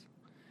ridiculousness.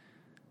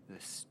 The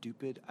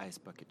stupid ice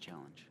bucket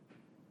challenge.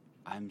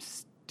 I'm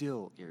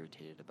still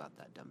irritated about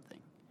that dumb thing.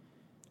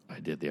 I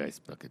did the ice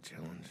bucket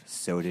challenge.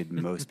 So did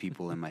most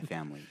people in my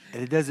family.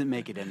 And it doesn't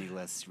make it any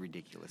less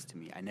ridiculous to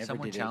me. I never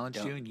Someone did challenged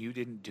it. you and you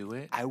didn't do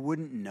it? I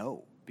wouldn't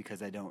know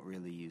because I don't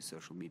really use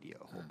social media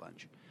a whole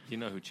bunch. You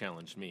know who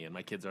challenged me? And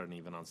my kids aren't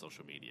even on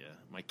social media.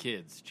 My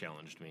kids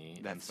challenged me.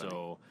 That's and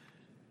so,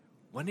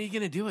 when are you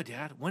going to do it,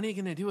 Dad? When are you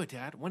going to do it,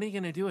 Dad? When are you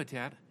going to do it,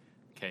 Dad?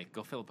 Okay,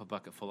 go fill up a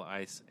bucket full of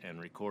ice and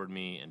record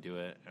me and do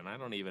it. And I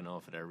don't even know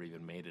if it ever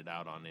even made it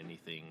out on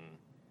anything.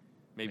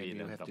 Maybe it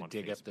we'll ended have to on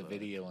dig up the Facebook.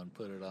 video and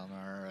put it on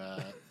our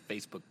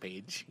Facebook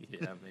page.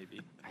 Yeah, maybe.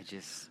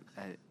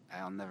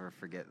 I'll never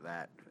forget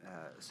that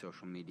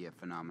social media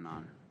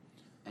phenomenon.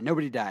 And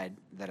nobody died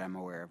that I'm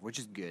aware of, which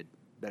is good,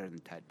 better than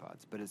Tide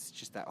Pods. But it's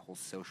just that whole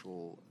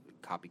social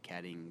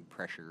copycatting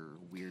pressure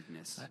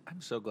weirdness.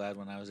 I'm so glad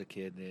when I was a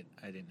kid that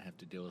I didn't have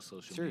to deal with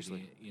social Seriously.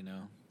 media, you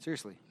know.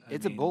 Seriously, I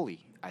it's mean- a bully,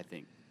 I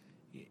think.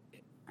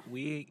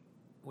 We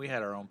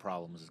had our own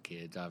problems as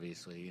kids,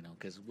 obviously, you know,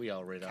 because we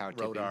all rode Cow rode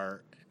tipping.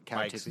 our Cow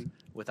bikes tipping.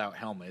 without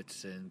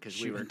helmets, and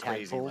because we were Shooting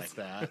crazy tadpoles.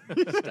 like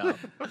that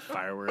stuff.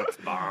 Fireworks,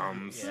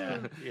 bombs. Yeah,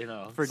 you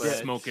know. Forget-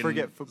 Smoking,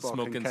 forget football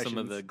smoking some of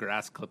concussions. the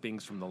grass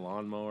clippings from the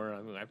lawnmower.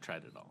 I mean, I've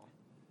tried it all.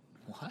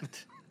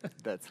 What?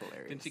 That's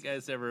hilarious. Didn't you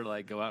guys ever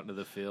like go out into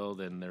the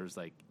field and there's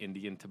like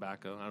Indian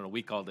tobacco? I don't know.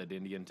 We called it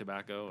Indian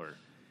tobacco, or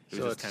it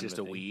So was it's kind just of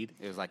a thing. weed.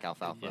 It was like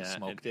alfalfa. Yeah,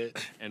 Smoked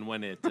it. And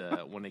when it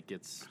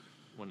gets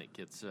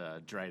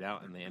dried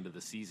out in the end of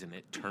the season,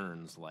 it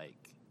turns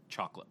like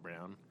chocolate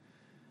brown.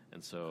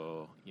 And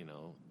so, you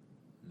know,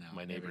 No,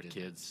 my never neighbor did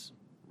kids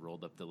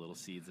rolled up the little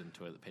seeds in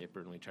toilet paper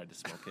and we tried to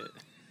smoke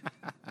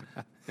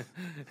it.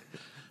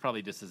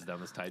 Probably just as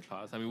dumb as Tide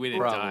Pods. I mean, we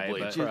didn't Probably,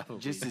 die, but Probably.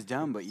 Just as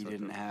dumb, but you Social-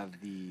 didn't have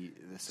the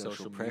social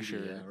Social pressure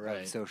media,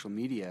 right. of social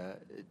media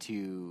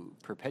to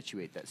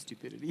perpetuate that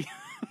stupidity.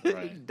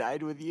 Right. It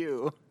died with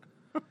you.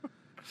 that.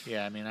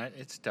 Yeah, I mean,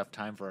 it's a tough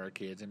time for our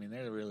kids. I mean,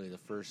 they're really the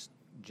first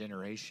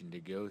generation to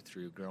go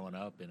through growing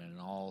up in an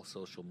all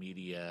social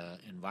media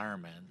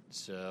environment.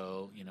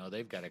 So, you know,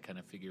 they've got to kind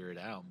of figure it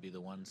out and be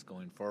the ones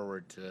going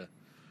forward to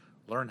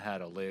learn how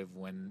to live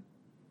when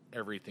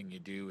everything you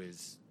do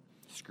is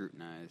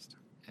Scrutinized.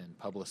 and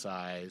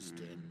publicized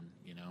and,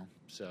 you know,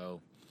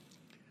 so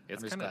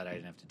it's I'm just kind glad I of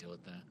didn't have to deal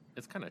with that.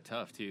 it's kind of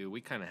tough too.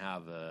 We kind of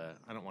have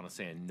I don't want to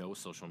say a no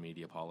social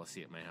media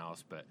policy at my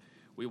house, but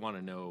we want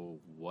to know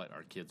what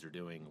our kids are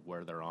doing,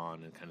 where they're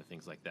on, and kind of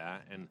things like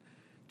that. And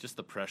just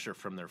the pressure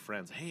from their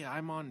friends. Hey,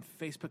 I'm on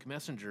Facebook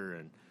Messenger,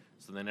 and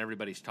so then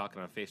everybody's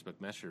talking on Facebook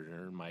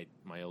Messenger. And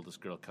my oldest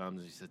girl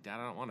comes and she says, "Dad,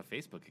 I don't want a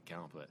Facebook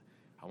account, but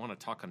I want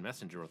to talk on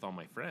Messenger with all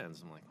my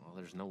friends." I'm like, "Well,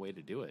 there's no way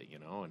to do it, you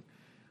know." And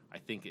I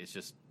think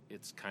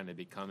it's kind of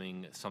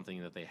becoming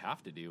something that they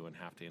have to do and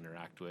have to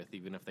interact with,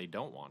 even if they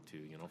don't want to.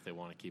 You know, if they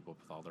want to keep up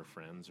with all their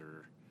friends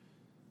or,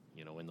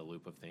 you know, in the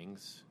loop of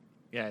things.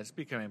 Yeah, it's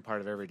becoming part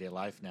of everyday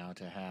life now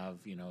to have,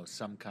 you know,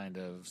 some kind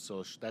of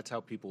social. That's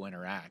how people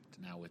interact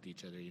now with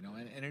each other, you know.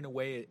 And in a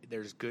way,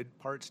 there's good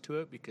parts to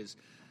it because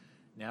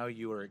now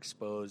you are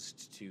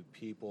exposed to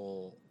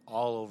people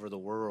all over the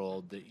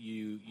world that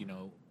you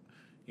know,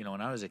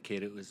 when I was a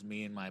kid, it was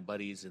me and my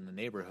buddies in the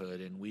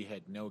neighborhood, and we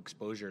had no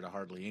exposure to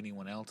hardly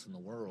anyone else in the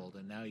world.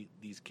 And now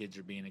these kids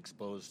are being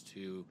exposed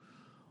to,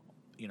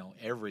 you know,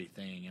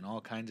 everything and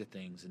all kinds of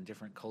things and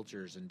different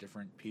cultures and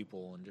different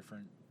people and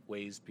different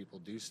ways people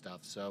do stuff.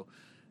 So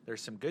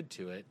there's some good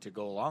to it to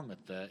go along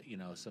with the, you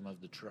know, some of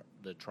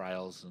the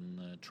trials and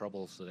the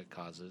troubles that it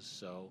causes.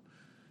 So,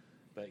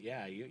 but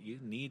yeah, you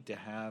need to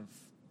have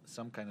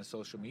some kind of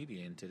social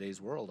media in today's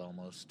world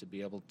almost to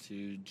be able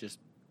to just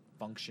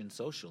function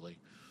socially.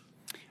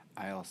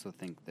 I also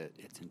think that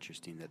it's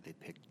interesting that they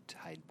picked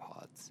Tide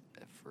Pods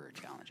for a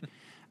challenge.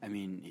 I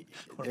mean,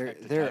 Or back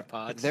to there Tide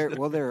Pods. there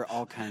are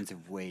all kinds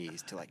of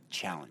ways to like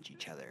challenge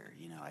each other.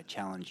 You know, I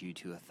challenge you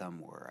to a thumb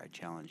war. I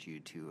challenge you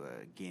to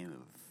a game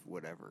of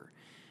whatever.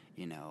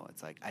 You know,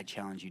 it's like I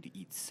challenge you to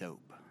eat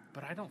soap.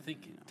 But I don't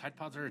think Tide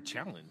Pods are a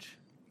challenge.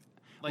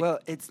 Well,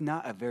 it's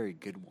not a very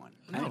good one.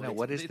 I don't know. it's-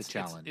 What is the it's-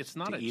 challenge? It's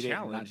not To a eat it and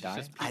challenge. not It's die?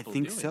 just I people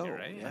think doing so, it,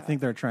 right? yeah. I think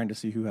they're trying to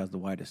see who has the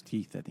widest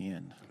teeth at the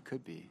end. It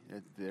could be.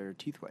 There are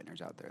teeth whiteners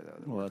out there though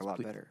that Well, work that's a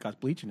lot better. got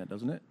bleach in it,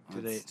 doesn't it?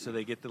 So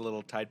they get the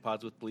little Tide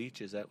Pods with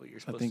bleach? Is that what you're I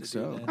supposed think to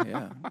so. do? then?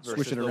 Yeah, Versus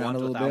switch it the around ones a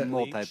little without bit.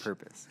 bleach?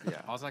 Multi-purpose.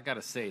 Yeah. All I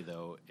gotta say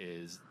though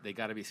is they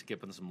got to be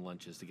skipping some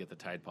lunches to get the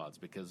Tide Pods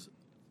because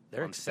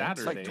They're on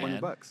expensive, Saturday, It's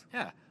like $20.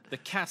 yeah, the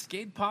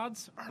Cascade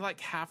Pods are like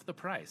half the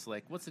price.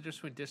 Like, what's the difference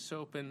between dish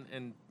soap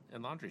and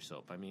laundry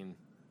soap? I mean,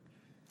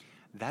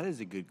 That is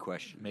a good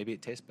question. Maybe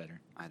it tastes better.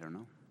 I don't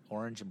know.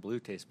 Orange and blue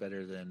taste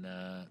better than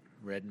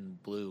red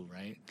and blue,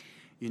 right?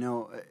 You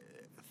know,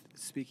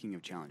 speaking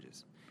of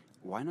challenges,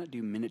 why not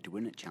do minute to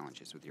win it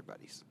challenges with your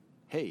buddies?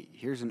 Hey,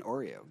 here's an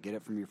Oreo. Get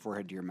it from your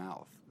forehead to your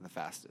mouth the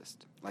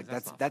fastest. Like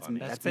That's not that's funny.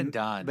 That's been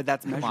done. But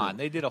that's Come measurable. on,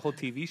 they did a whole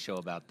TV show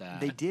about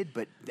that. They did,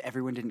 but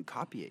everyone didn't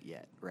copy it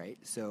yet, right?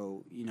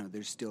 So you know,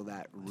 there's still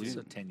that room.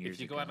 So 10 years if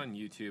you ago. go out on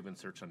YouTube and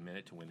search on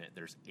Minute to Win It,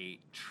 there's 8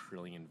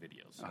 trillion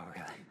videos. Oh,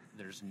 really?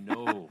 There's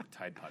no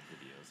Tide Pod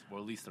videos. Well,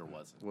 at least there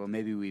wasn't. Well,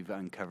 maybe we've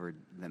uncovered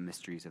the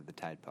mysteries of the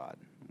Tide Pod.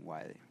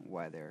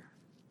 Why they're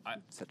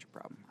such a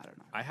problem? I don't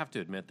know. I have to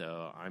admit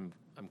though, I'm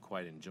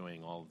quite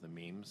enjoying all of the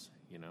memes.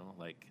 You know,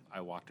 like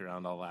I walked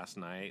around all last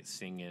night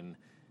singing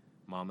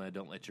 "Mama,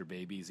 don't let your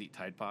babies eat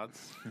Tide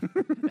Pods,"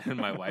 and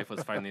my wife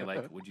was finally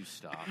like, "Would you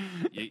stop?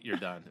 You're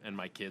done." And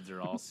my kids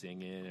are all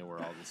singing, and we're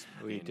all just.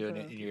 Were you being- doing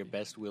it in your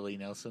best Willie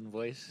Nelson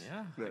voice?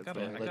 Yeah, That's I got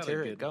funny. a Let's good-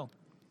 hear it. Go.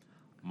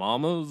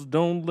 Mamas,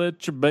 don't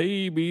let your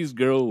babies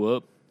grow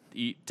up.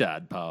 Eat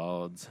Tide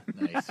Pods.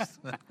 Nice.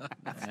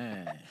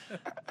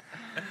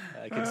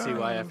 I can see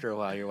why after a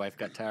while your wife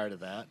got tired of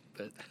that.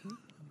 But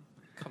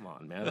Come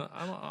on, man.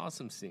 I'm an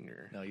awesome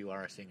singer. no, you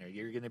are a singer.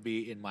 You're going to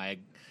be in my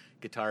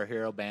Guitar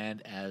Hero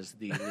band as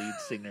the lead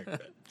singer.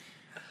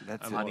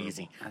 That's I'm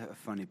uneasy. A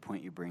funny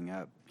point you bring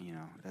up. You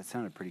know, that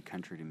sounded pretty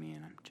country to me,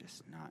 and I'm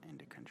just not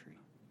into country.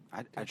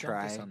 I Don't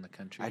try. diss on the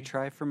country. I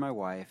try for my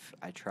wife.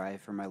 I try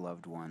for my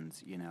loved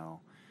ones. You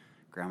know,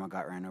 grandma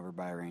got ran over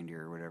by a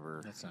reindeer or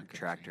whatever, That's not country.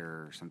 tractor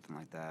or something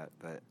like that.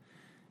 But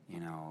you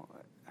know,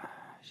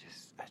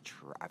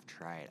 I've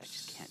tried. I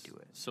just can't do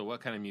it. So,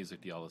 what kind of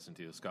music do y'all listen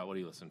to, Scott? What do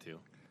you listen to?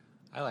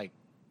 I like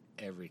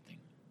everything,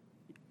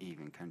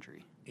 Even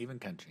country, even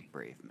country.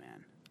 brave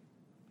man.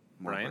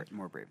 Brian?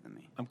 More brave than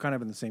me. I'm kind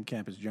of in the same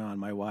camp as John.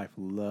 My wife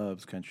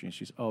loves country, and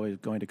she's always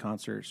going to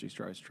concerts. She's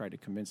always tried to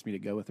convince me to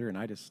go with her, and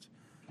I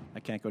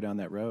can't go down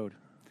that road.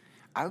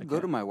 I'll go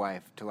to my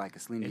wife to like a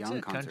Celine It's Dion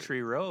a concert.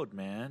 country road,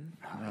 man.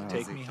 Oh,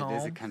 Take is it- me It is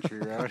home. a country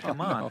road. Come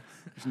on.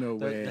 There's no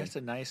way. That's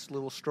a nice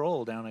little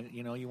stroll down.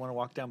 You know, you want to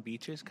walk down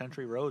beaches.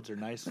 Country roads are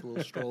nice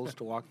little strolls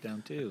to walk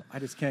down too. I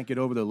just can't get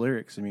over the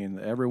lyrics. I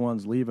mean,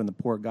 everyone's leaving the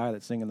poor guy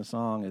that's singing the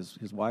song. His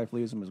wife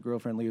leaves him, his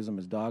girlfriend leaves him,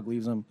 his dog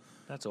leaves him.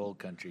 That's old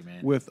country,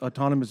 man. With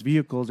autonomous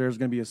vehicles, there's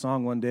going to be a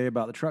song one day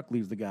about the truck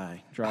leaves the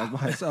guy, drives by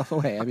himself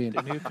away. I mean,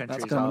 The new country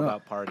that's is all coming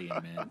up. about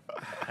partying, man.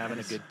 Having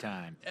a good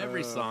time.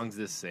 Every song's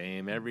the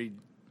same. Every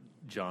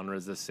genre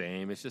is the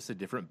same. It's just a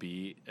different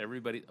beat.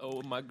 Everybody,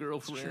 oh, my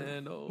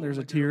girlfriend. Oh, There's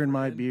my a tear in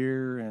my girlfriend.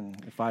 beer,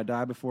 and if I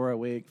die before I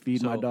wake,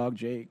 feed my So- dog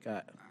Jake.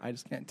 I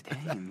just can't.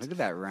 Dang, look at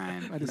that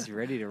rhyme. He's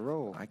ready to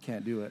roll. I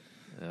can't do it.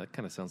 That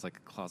kind of sounds like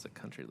a closet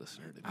country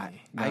listener to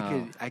me.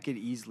 No. I could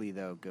easily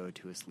though go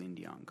to a Celine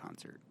Dion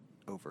concert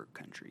over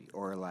country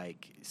or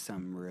like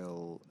some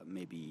real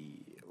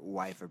maybe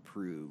wife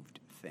approved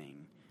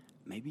thing,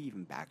 maybe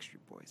even Backstreet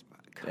Boys.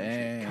 But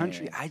Dang.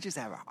 country, I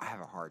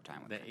have a hard time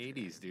with The country.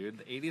 80s, dude.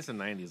 The 80s and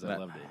 90s, I That-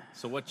 loved it.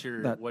 So what's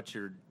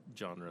your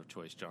genre of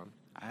choice, John?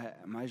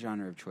 My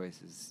genre of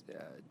choice is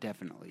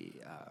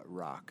definitely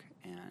rock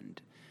and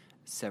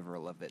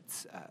several of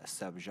its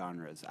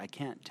subgenres. I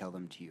can't tell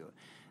them to you.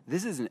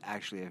 This is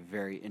actually a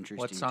very interesting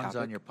What songs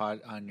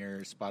topic. on your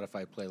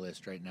Spotify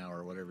playlist right now,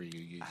 or whatever you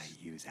use? I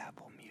use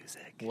Apple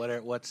Music.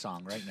 What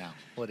song right now?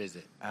 What is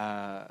it?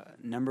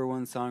 Number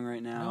one song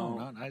right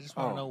now. No, I just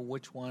want to Oh. know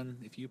which one.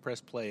 If you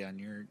press play on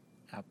your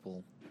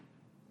Apple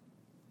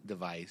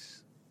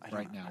device I don't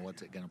right know. now,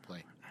 what's it gonna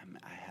play?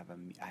 I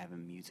have a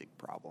music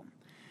problem.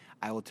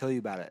 I will tell you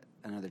about it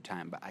another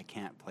time, but I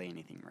can't play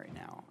anything right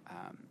now.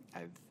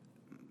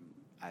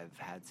 I've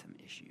had some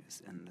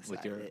issues in the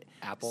With your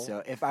Apple?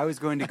 So if I was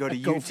going to go to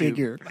YouTube, Go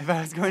figure. If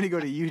I was going to go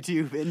to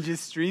YouTube and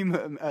just stream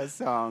a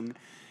song,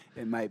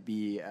 it might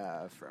be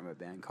from a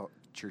band called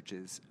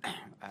Churches,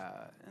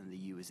 and the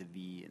U is a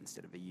V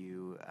instead of a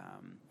U.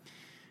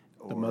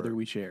 The mother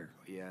we share.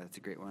 Yeah, that's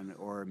a great one.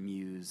 Or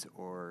Muse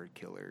or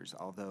Killers,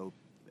 although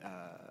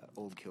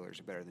old Killers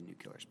are better than new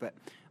Killers. But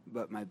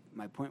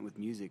my point with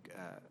music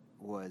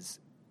was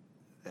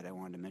that I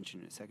wanted to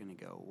mention a second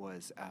ago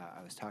was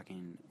I was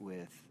talking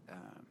with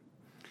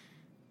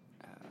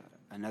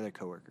another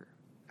coworker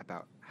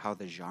about how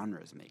the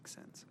genres make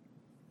sense.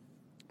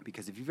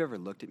 Because if you've ever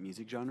looked at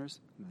music genres,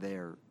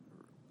 they're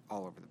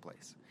all over the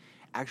place.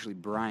 Actually,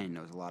 Brian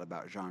knows a lot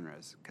about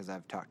genres because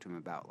I've talked to him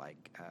about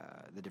like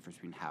the difference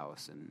between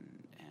house and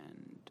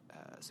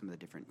some of the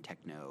different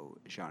techno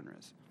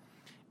genres.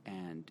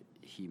 And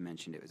he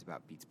mentioned it was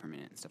about beats per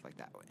minute and stuff like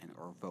that,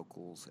 or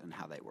vocals and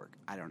how they work.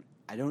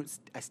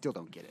 I still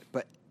don't get it.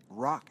 But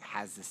rock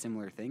has a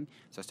similar thing.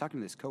 So I was talking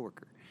to this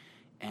coworker,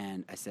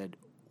 and I said,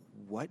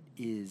 "What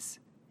is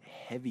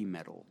heavy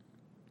metal,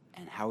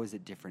 and how is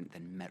it different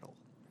than metal?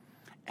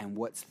 And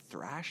what's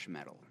thrash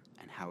metal,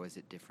 and how is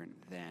it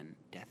different than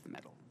death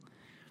metal?"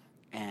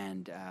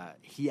 And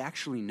he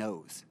actually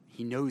knows.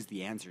 He knows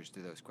the answers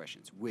to those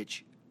questions,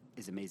 which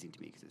is amazing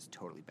to me because it's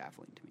totally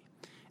baffling to me.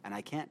 And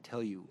I can't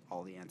tell you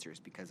all the answers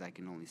because I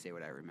can only say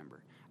what I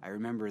remember. I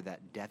remember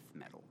that death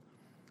metal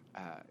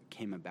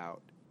came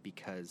about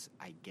because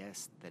I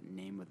guess the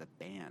name of the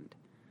band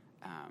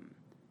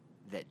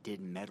that did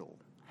metal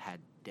had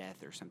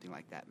death or something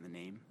like that in the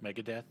name.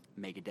 Megadeth?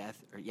 Megadeth,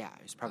 or yeah,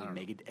 it was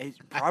probably Megadeth. It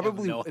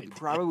idea.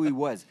 probably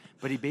was.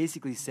 But he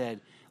basically said,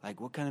 like,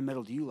 "What kind of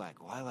metal do you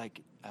like?" "Well, I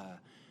like,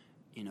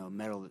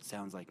 metal that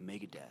sounds like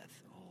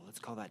Megadeth." "Oh, let's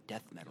call that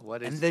death metal."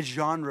 And the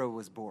genre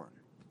was born.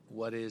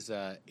 What is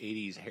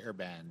 80s hair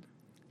band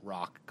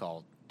rock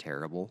called?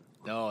 Terrible.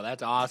 No,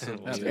 that's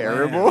awesome. That's dude.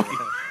 terrible.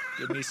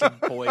 Give me some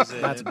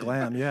Poison. That's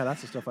glam. Yeah,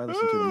 that's the stuff I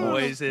listen to the most.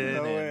 Poison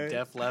No way. and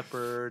Def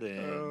Leppard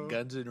and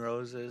Guns N'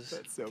 Roses.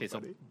 That's so Okay,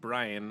 so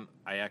Brian,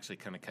 I actually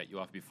kind of cut you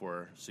off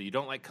before. So you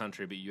don't like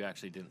country, but you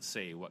actually didn't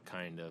say what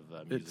kind of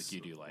music It's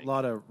you do like. a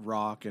lot of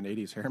rock and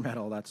 80s hair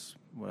metal. That's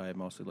what I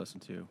mostly listen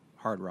to.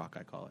 Hard rock,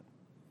 I call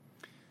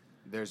it.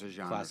 There's a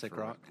genre. Classic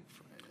rock?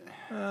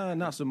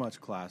 Not so much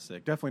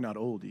classic. Definitely not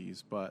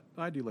oldies, but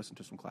I do listen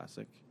to some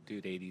classic.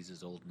 Dude, 80s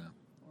is old now.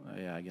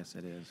 Yeah, I guess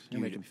it is. Dude,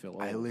 You're making me feel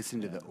old. I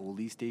listen to Yeah. the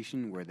oldie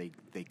station where they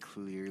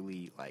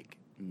clearly like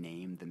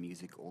name the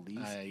music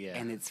oldies, Yeah.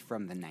 and it's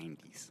from the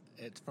 90s.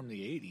 It's from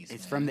the 80s.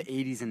 It's man. from the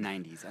 80s and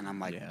 90s, and I'm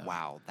like, Yeah.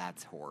 wow,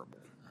 that's horrible.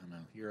 I know.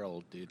 You're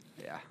old, dude.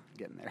 Yeah,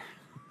 getting there.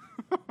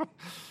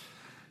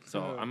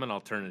 So I'm an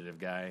alternative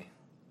guy.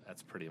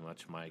 That's pretty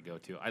much my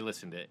go-to. I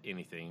listen to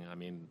anything. I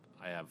mean,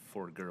 I have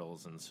 4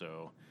 girls, and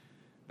so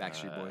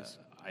Backstreet Boys.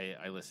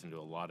 I listen to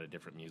a lot of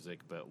different music.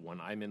 But when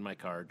I'm in my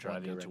car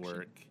driving to Direction.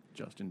 work,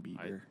 Justin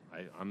Bieber.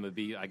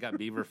 I got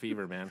Beaver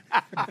fever, man.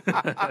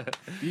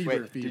 Bieber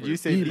Wait, fever. did you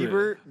say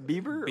Bieber?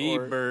 Bieber?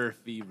 Beaver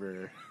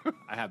fever.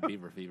 I have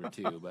beaver fever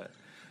too,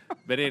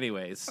 but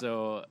anyways,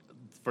 so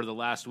for the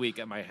last week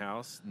at my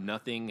house,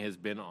 nothing has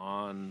been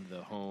on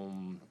the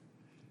home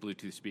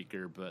Bluetooth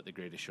speaker but the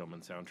Greatest Showman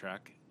soundtrack,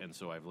 and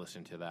so I've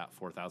listened to that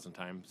 4,000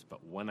 times.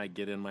 But when I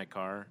get in my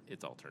car,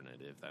 it's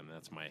alternative, and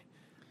that's my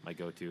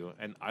go-to.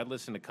 And I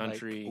listen to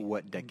country.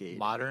 What decade?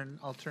 Modern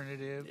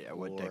alternative? Yeah,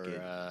 what or,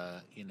 decade?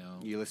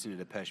 You listen to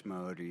Depeche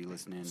Mode, or you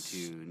listening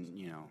to,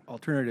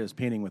 Alternatives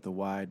painting with a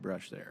wide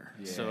brush there.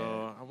 Yeah.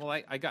 So, well,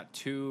 I got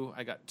two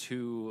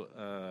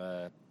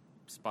Spotify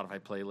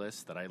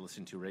playlists that I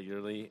listen to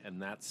regularly,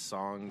 and that's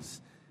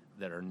songs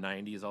that are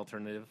 90s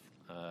alternative.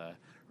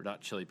 Red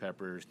Hot Chili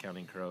Peppers,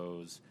 Counting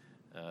Crows,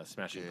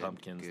 Smashing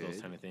Pumpkins,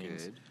 those kind of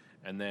things. Good.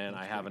 And then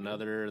That's I have pretty good.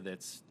 another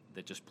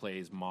that just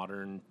plays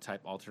modern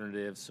type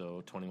alternatives,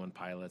 so 21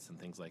 Pilots and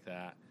things like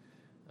that.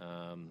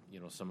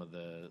 Some of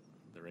the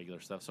regular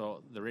stuff.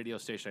 So the radio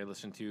station I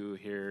listen to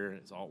here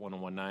is Alt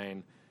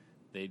 1019.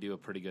 They do a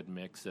pretty good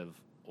mix of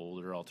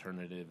older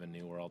alternative and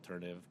newer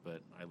alternative,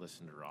 but I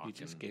listen to rock. You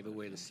just gave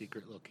away the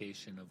secret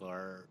location of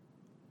our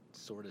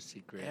sort of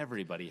secret.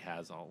 Everybody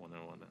has Alt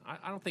 101.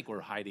 I don't think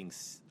we're hiding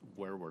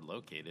where we're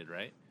located,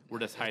 right? We're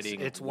just hiding.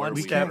 It's where one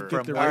we step were.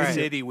 from the our radio-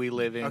 city we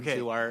live in Okay,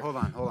 to our hold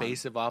on.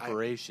 base of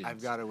operations.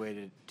 I've got a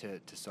way to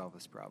solve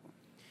this problem.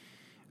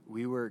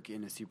 We work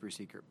in a super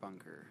secret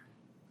bunker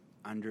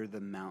under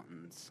the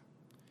mountains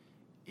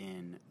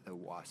in the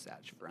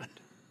Wasatch Front.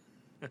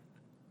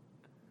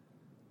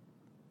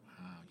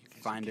 Wow, you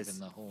guys Find are us-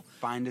 giving the whole.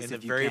 Find us In the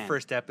if you very can.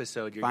 first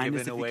episode, you're Find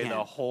us giving if you away can.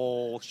 the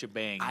whole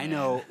shebang. I man.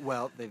 know.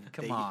 Well,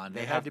 Come on, they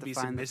there have had to be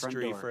some find the front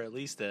mystery door. for at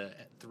least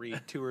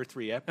 2 or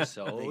 3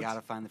 episodes. They got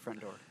to find the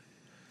front door.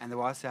 And the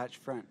Wasatch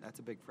Front, that's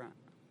a big front.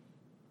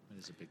 It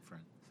is a big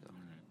front. So- All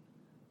right.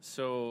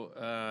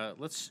 So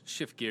let's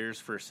shift gears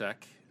for a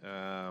sec,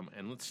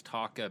 and let's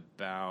talk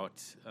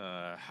about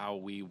how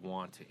we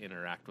want to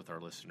interact with our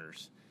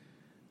listeners.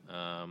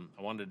 I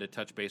wanted to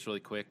touch base really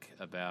quick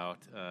about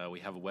we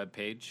have a web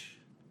page,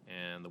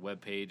 and the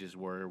web page is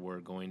where we're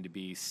going to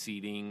be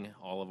seeding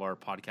all of our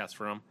podcasts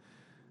from,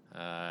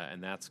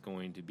 and that's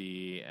going to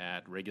be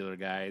at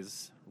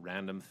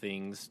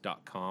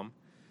regularguysrandomthings.com.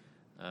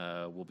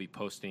 We'll be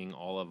posting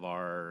all of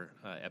our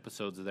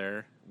episodes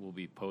there. We'll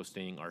be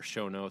posting our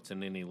show notes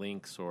and any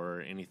links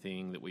or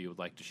anything that we would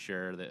like to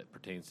share that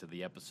pertains to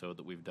the episode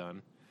that we've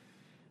done.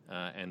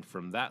 And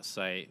from that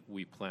site,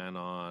 we plan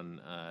on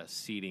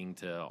seeding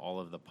to all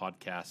of the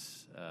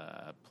podcast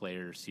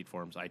players, seed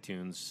forms,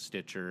 iTunes,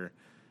 Stitcher,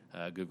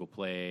 Google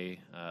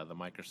Play, the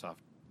Microsoft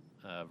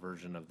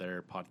version of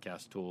their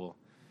podcast tool.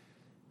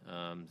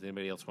 Does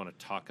anybody else want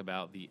to talk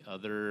about the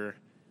other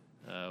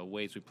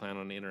ways we plan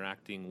on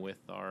interacting with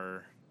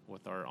our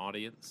with our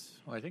audience.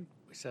 Well, I think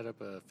we set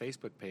up a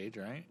Facebook page,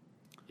 right?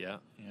 Yeah.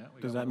 Yeah.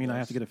 Does that mean I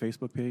have to get a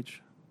Facebook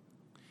page?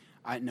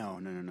 No.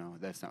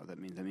 That's not what that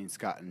means. I mean,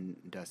 Scott and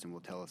Dustin will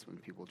tell us when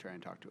people try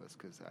and talk to us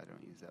because I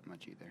don't use that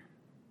much either.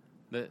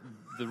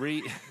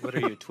 What are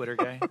you, a Twitter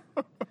guy?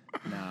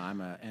 No, I'm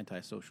an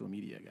anti-social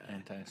media guy.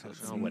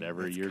 Anti-social. Oh,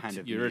 whatever. That's You're kind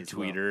of you're me a as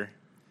well. tweeter.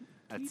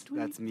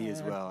 That's me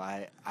as well.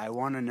 I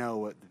want to know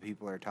what the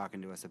people are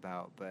talking to us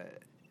about, but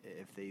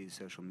if they use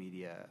social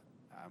media,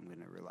 I'm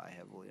going to rely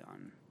heavily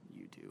on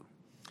you two.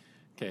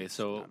 Okay, It's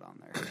so not on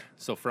there.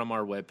 so from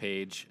our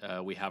webpage,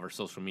 we have our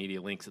social media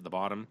links at the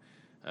bottom.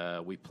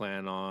 We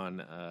plan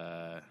on,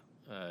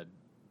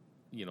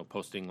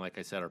 posting, like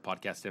I said, our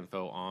podcast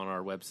info on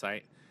our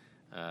website.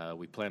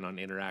 We plan on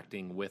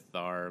interacting with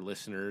our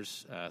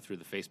listeners through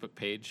the Facebook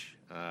page,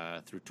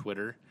 through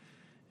Twitter,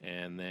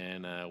 and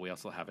then we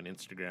also have an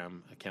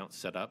Instagram account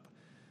set up.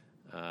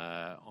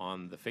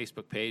 On the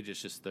Facebook page,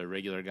 it's just the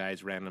Regular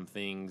Guys Random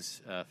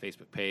Things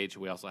Facebook page.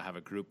 We also have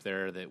a group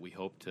there that we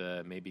hope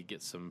to maybe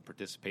get some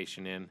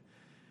participation in.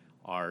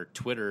 Our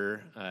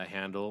Twitter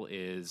handle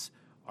is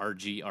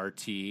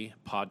RGRT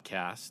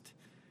Podcast,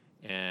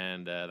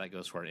 and that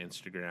goes for our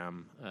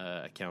Instagram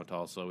account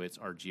also. It's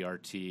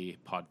RGRT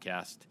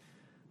Podcast.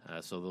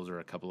 So those are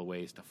a couple of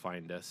ways to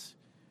find us.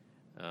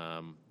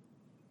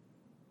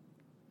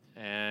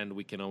 And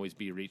we can always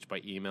be reached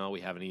by email. We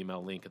have an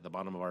email link at the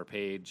bottom of our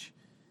page.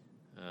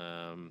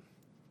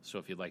 So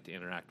if you'd like to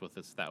interact with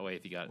us that way,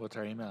 if you got What's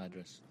our email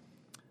address?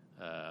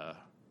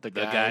 the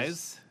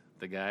guys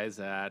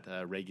at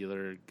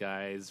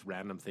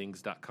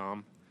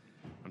regularguysrandomthings.com.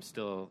 I'm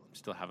still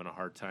having a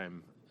hard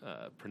time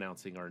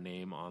pronouncing our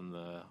name on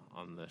the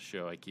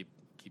show. I keep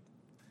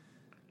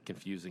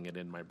confusing it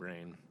in my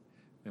brain.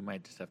 We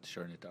might just have to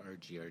shorten it to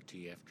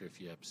RGRT after a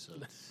few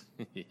episodes.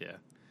 Yeah.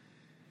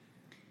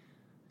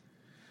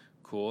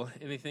 Cool.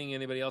 Anything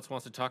anybody else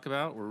wants to talk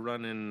about? We're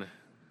running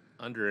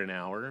under an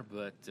hour,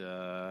 but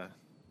I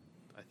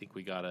think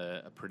we got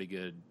a pretty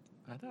good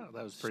I thought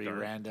that was pretty start.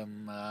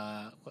 random.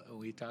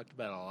 We talked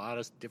about a lot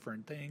of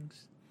different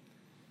things.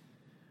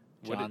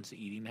 What John's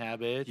eating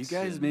habits. You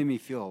guys and made me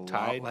feel a lot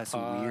Tide less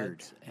Pods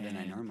weird than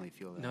I and- normally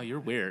feel. No, you're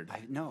weird.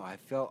 I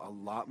felt a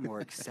lot more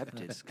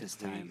accepted this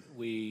time.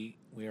 we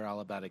are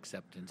all about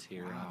acceptance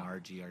here Wow. on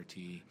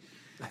RGRT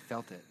I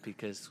felt it.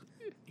 because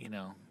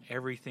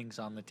everything's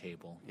on the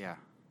table. Yeah.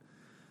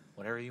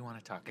 Whatever you want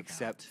to talk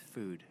Except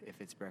food, if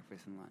it's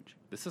breakfast and lunch.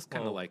 This is kind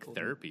of Well, like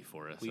therapy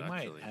for us, about. We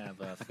actually.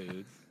 might have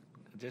food.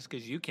 Just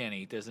because you can't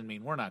eat doesn't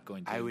mean we're not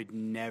going to. I would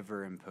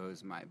never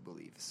impose my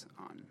beliefs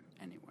on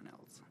anyone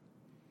else.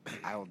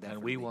 I will definitely.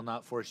 and we will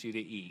not force you to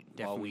eat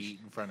while we Definitely. eat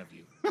in front of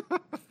you.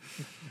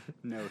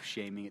 No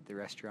shaming at the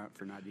restaurant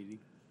for not eating.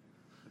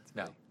 That's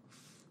No. funny.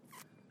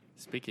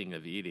 Speaking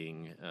of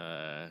eating,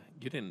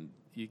 you didn't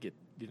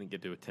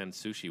get to attend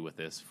sushi with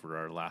us for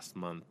our last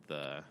month.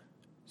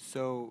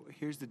 So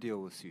here's the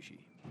deal with sushi.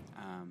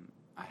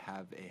 I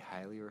have a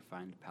highly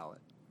refined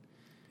palate.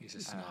 He's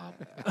a snob.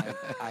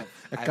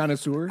 A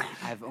connoisseur?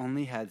 I've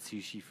only had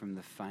sushi from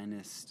the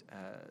finest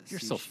You're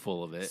so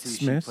full of it.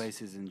 sushi Smith's?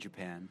 places in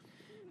Japan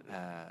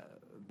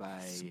by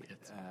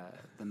Smith's.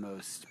 the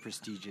most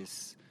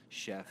prestigious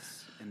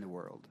chefs in the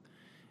world.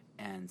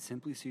 And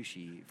Simply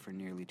Sushi for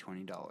nearly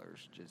 $20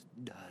 just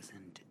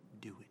doesn't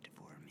do it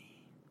for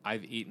me.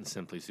 I've eaten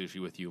Simply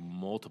Sushi with you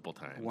multiple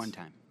times. One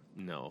time.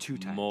 No. 2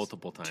 times.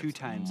 Multiple times. 2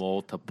 times.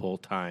 Multiple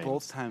times.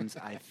 Both times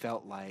I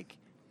felt like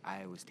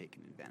I was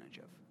taken advantage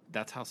of.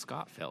 That's how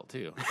Scott felt,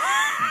 too.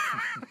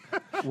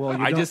 Well,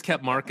 you I don't- just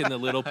kept marking the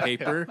little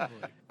paper,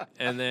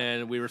 and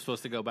then we were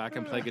supposed to go back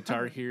and play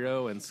Guitar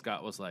Hero, and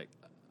Scott was like,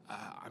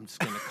 I'm just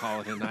going to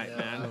call it a night, I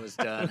man. was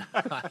done.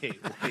 I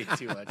ate way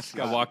too much.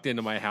 I walked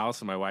into my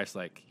house, and my wife's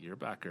like, you're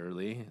back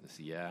early. I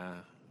said, yeah.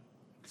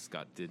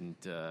 Scott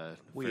didn't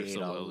We fare ate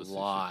so a well with sushi.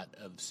 lot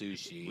of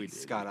sushi. We did.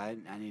 Scott, I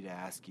need to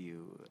ask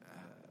you,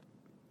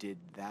 did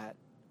that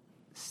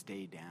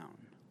stay down?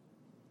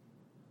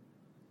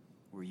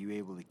 Were you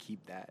able to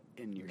keep that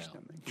in your No.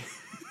 stomach?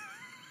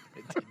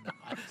 It did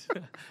not.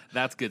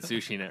 That's good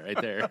sushi net right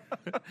there.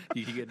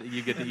 you get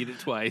to eat it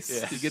twice.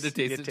 Yes. You get to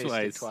taste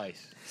it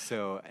twice.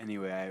 So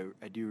anyway,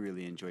 I do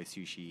really enjoy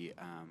sushi.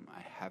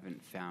 I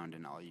haven't found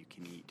an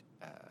all-you-can-eat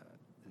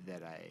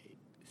that I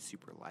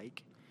super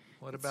like.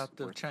 What It's about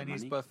the worth the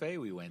Chinese money. buffet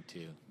we went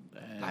to?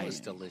 That I- was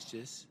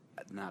delicious.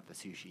 Not the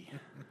sushi.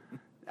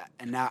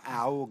 And now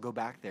I will go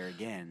back there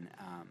again.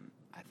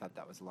 I thought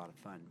that was a lot of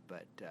fun,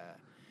 but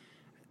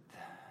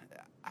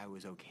I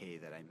was okay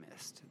that I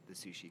missed the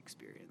sushi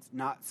experience.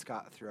 Not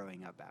Scott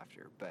throwing up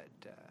after, but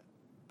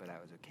I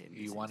was okay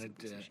missing You wanted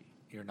Simply to. sushi.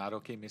 You're not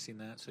okay missing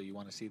that, so you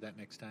want to see that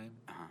next time?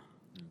 Uh-huh.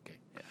 Okay.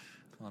 Yeah.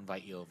 I'll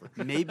invite you over.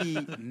 Maybe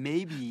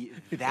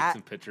Take that.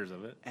 some pictures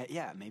of it.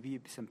 Yeah, maybe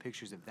some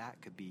pictures of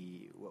that could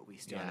be what we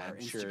start Yeah, our I'm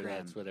Instagram. sure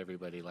that's what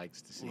everybody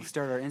likes to see. We'll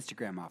start our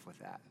Instagram off with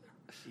that.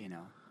 You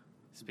know.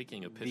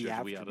 Speaking of The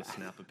pictures, we ought to aftermath.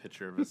 snap a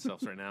picture of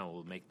ourselves right now.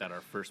 We'll make that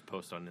our first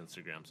post on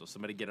Instagram. So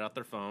somebody get out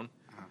their phone.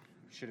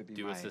 Should it be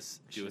Do my, us this-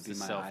 do should us it be this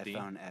my selfie.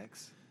 iPhone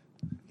X?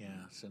 Yeah,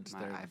 since My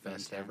they're the iPhone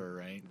best 10. ever,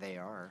 right? They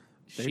are.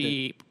 They did.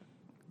 Sheep.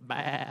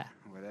 Bah.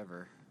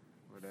 Whatever.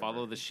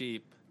 Follow the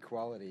sheep.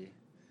 Quality.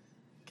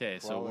 Okay,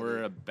 so Quality.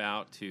 we're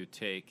about to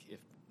take, if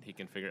he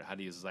can figure out how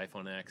to use his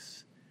iPhone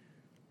X,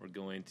 we're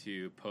going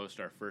to post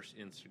our first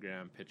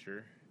Instagram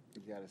picture.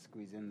 You gotta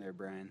squeeze in there,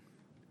 Brian.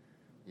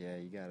 Yeah,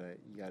 you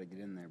gotta get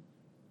in there.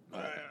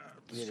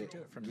 Just do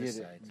it from this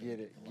side. Get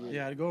it.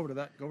 Yeah, go over to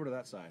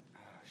that side.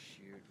 Oh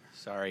shoot.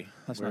 Sorry.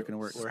 That's not gonna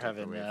work. We're Step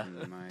having away from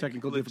the mic.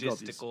 Technical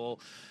difficulties. logistical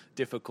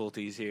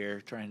difficulties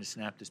here trying to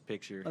snap this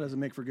picture. That doesn't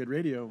make for good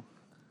radio.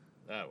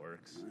 That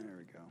works. There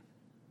we go.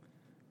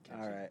 Catch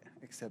All it. right,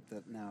 except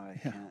that now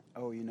I Yeah. can't.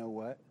 Oh, you know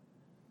what?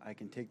 I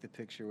can take the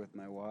picture with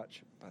my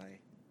watch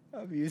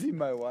I'm using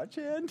my watch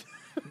hand.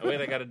 Oh, wait,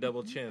 I got a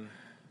double chin.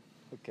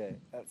 Okay,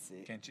 let's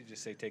see. Can't you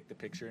just say take the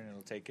picture and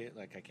it'll take it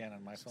like I can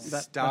on my phone?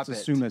 Stop Let's it.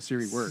 assume that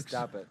Siri works.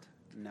 Stop it.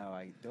 No,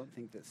 I don't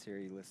think that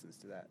Siri listens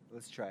to that.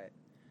 Let's try it.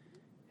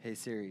 Hey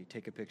Siri,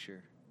 take a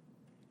picture.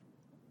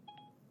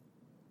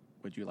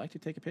 Would you like to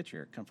take a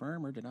picture?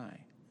 Confirm or deny?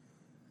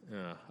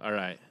 All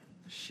right.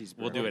 She's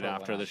We'll do it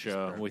broken. after the She's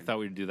show. We broken. thought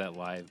we'd do that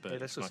live, but Hey,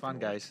 this it's was not fun,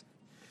 gonna work. guys.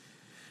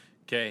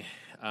 Okay.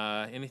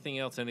 Anything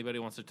else anybody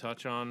wants to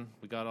touch on?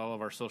 We got all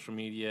of our social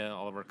media,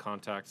 all of our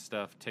contact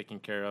stuff taken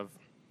care of.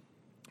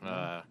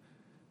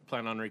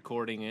 Plan on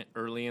recording it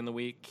early in the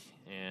week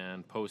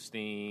and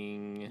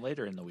posting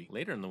Later in the week.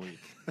 later in the week.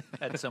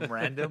 At some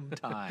random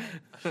time.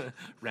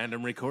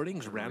 Random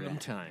recordings, random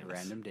times.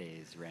 Random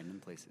days, random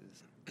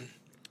places.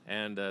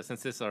 And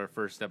since this is our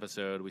first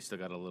episode, we still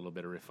got a little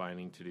bit of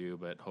refining to do,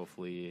 but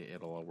hopefully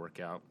it'll all work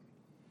out.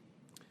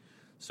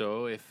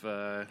 So if Do you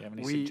have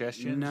any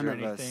suggestions none or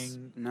of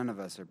anything? none of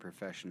us are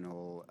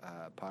professional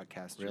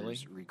podcasters, Really?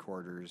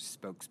 recorders,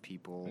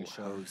 spokespeople, You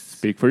sure? hosts.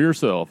 speak for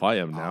yourself, I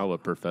am now All- a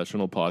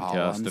professional All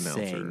podcast I'm announcer.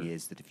 saying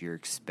is that if you're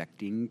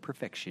expecting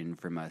perfection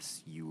from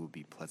us, you will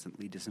be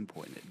pleasantly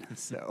disappointed.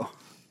 So,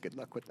 good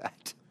luck with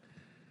that.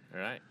 All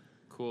right,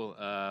 cool.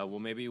 Well,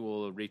 maybe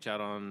we'll reach out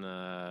on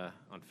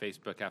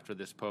Facebook after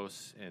this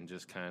post and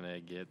just kind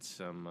of get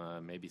some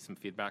maybe some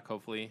feedback.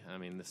 Hopefully, I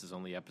mean this is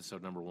only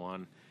episode number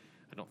 1.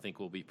 I don't think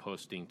we'll be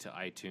posting to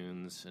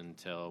iTunes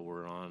until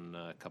we're on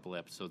a couple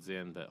episodes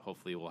in, but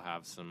hopefully we'll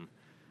have some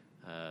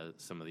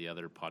of the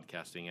other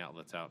podcasting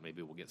outlets out.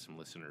 Maybe we'll get some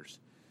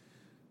listeners.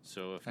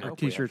 So if I Our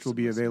hope we have T-shirts will some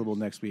be available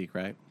listeners. next week,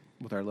 right?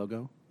 With our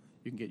logo.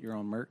 You can get your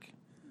own merch.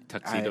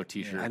 tuxedo I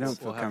T-shirts. don't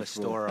feel We'll have a comfortable.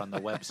 store on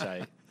the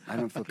website. I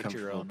don't feel Get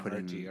your comfortable own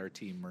putting.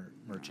 RT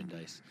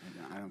merchandise.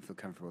 I don't feel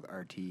comfortable with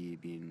RT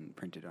being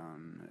printed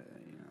on.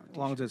 As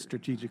long as it's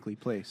t-shirt. strategically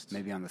placed.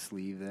 Maybe on the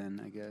sleeve,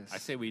 then I guess. I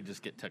say we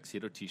just get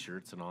tuxedo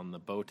T-shirts, and on the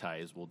bow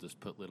ties, we'll just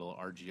put little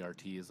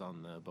RGRTs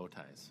on the bow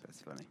ties.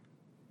 That's funny.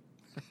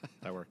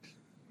 That works.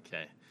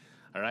 Okay.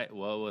 All right.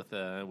 Well, with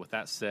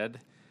that said,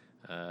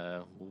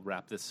 we'll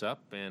wrap this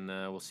up, and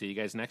we'll see you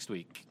guys next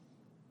week.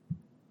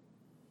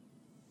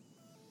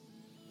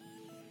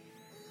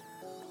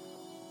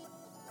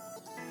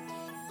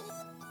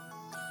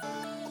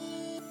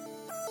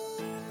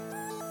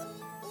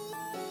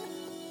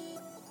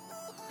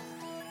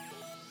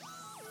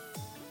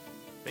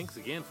 Thanks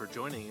again for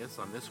joining us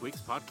on this week's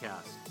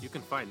podcast. You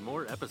can find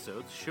more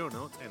episodes, show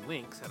notes, and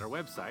links at our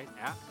website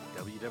at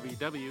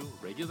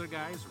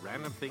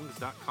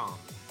www.regularguysrandomthings.com.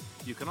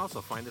 You can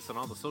also find us on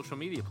all the social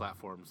media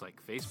platforms like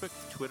Facebook,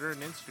 Twitter,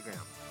 and Instagram.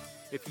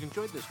 If you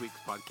enjoyed this week's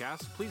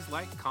podcast, please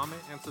like,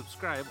 comment, and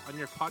subscribe on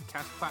your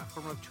podcast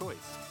platform of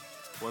choice.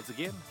 Once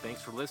again,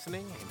 thanks for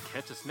listening, and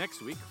catch us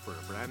next week for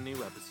a brand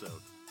new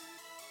episode.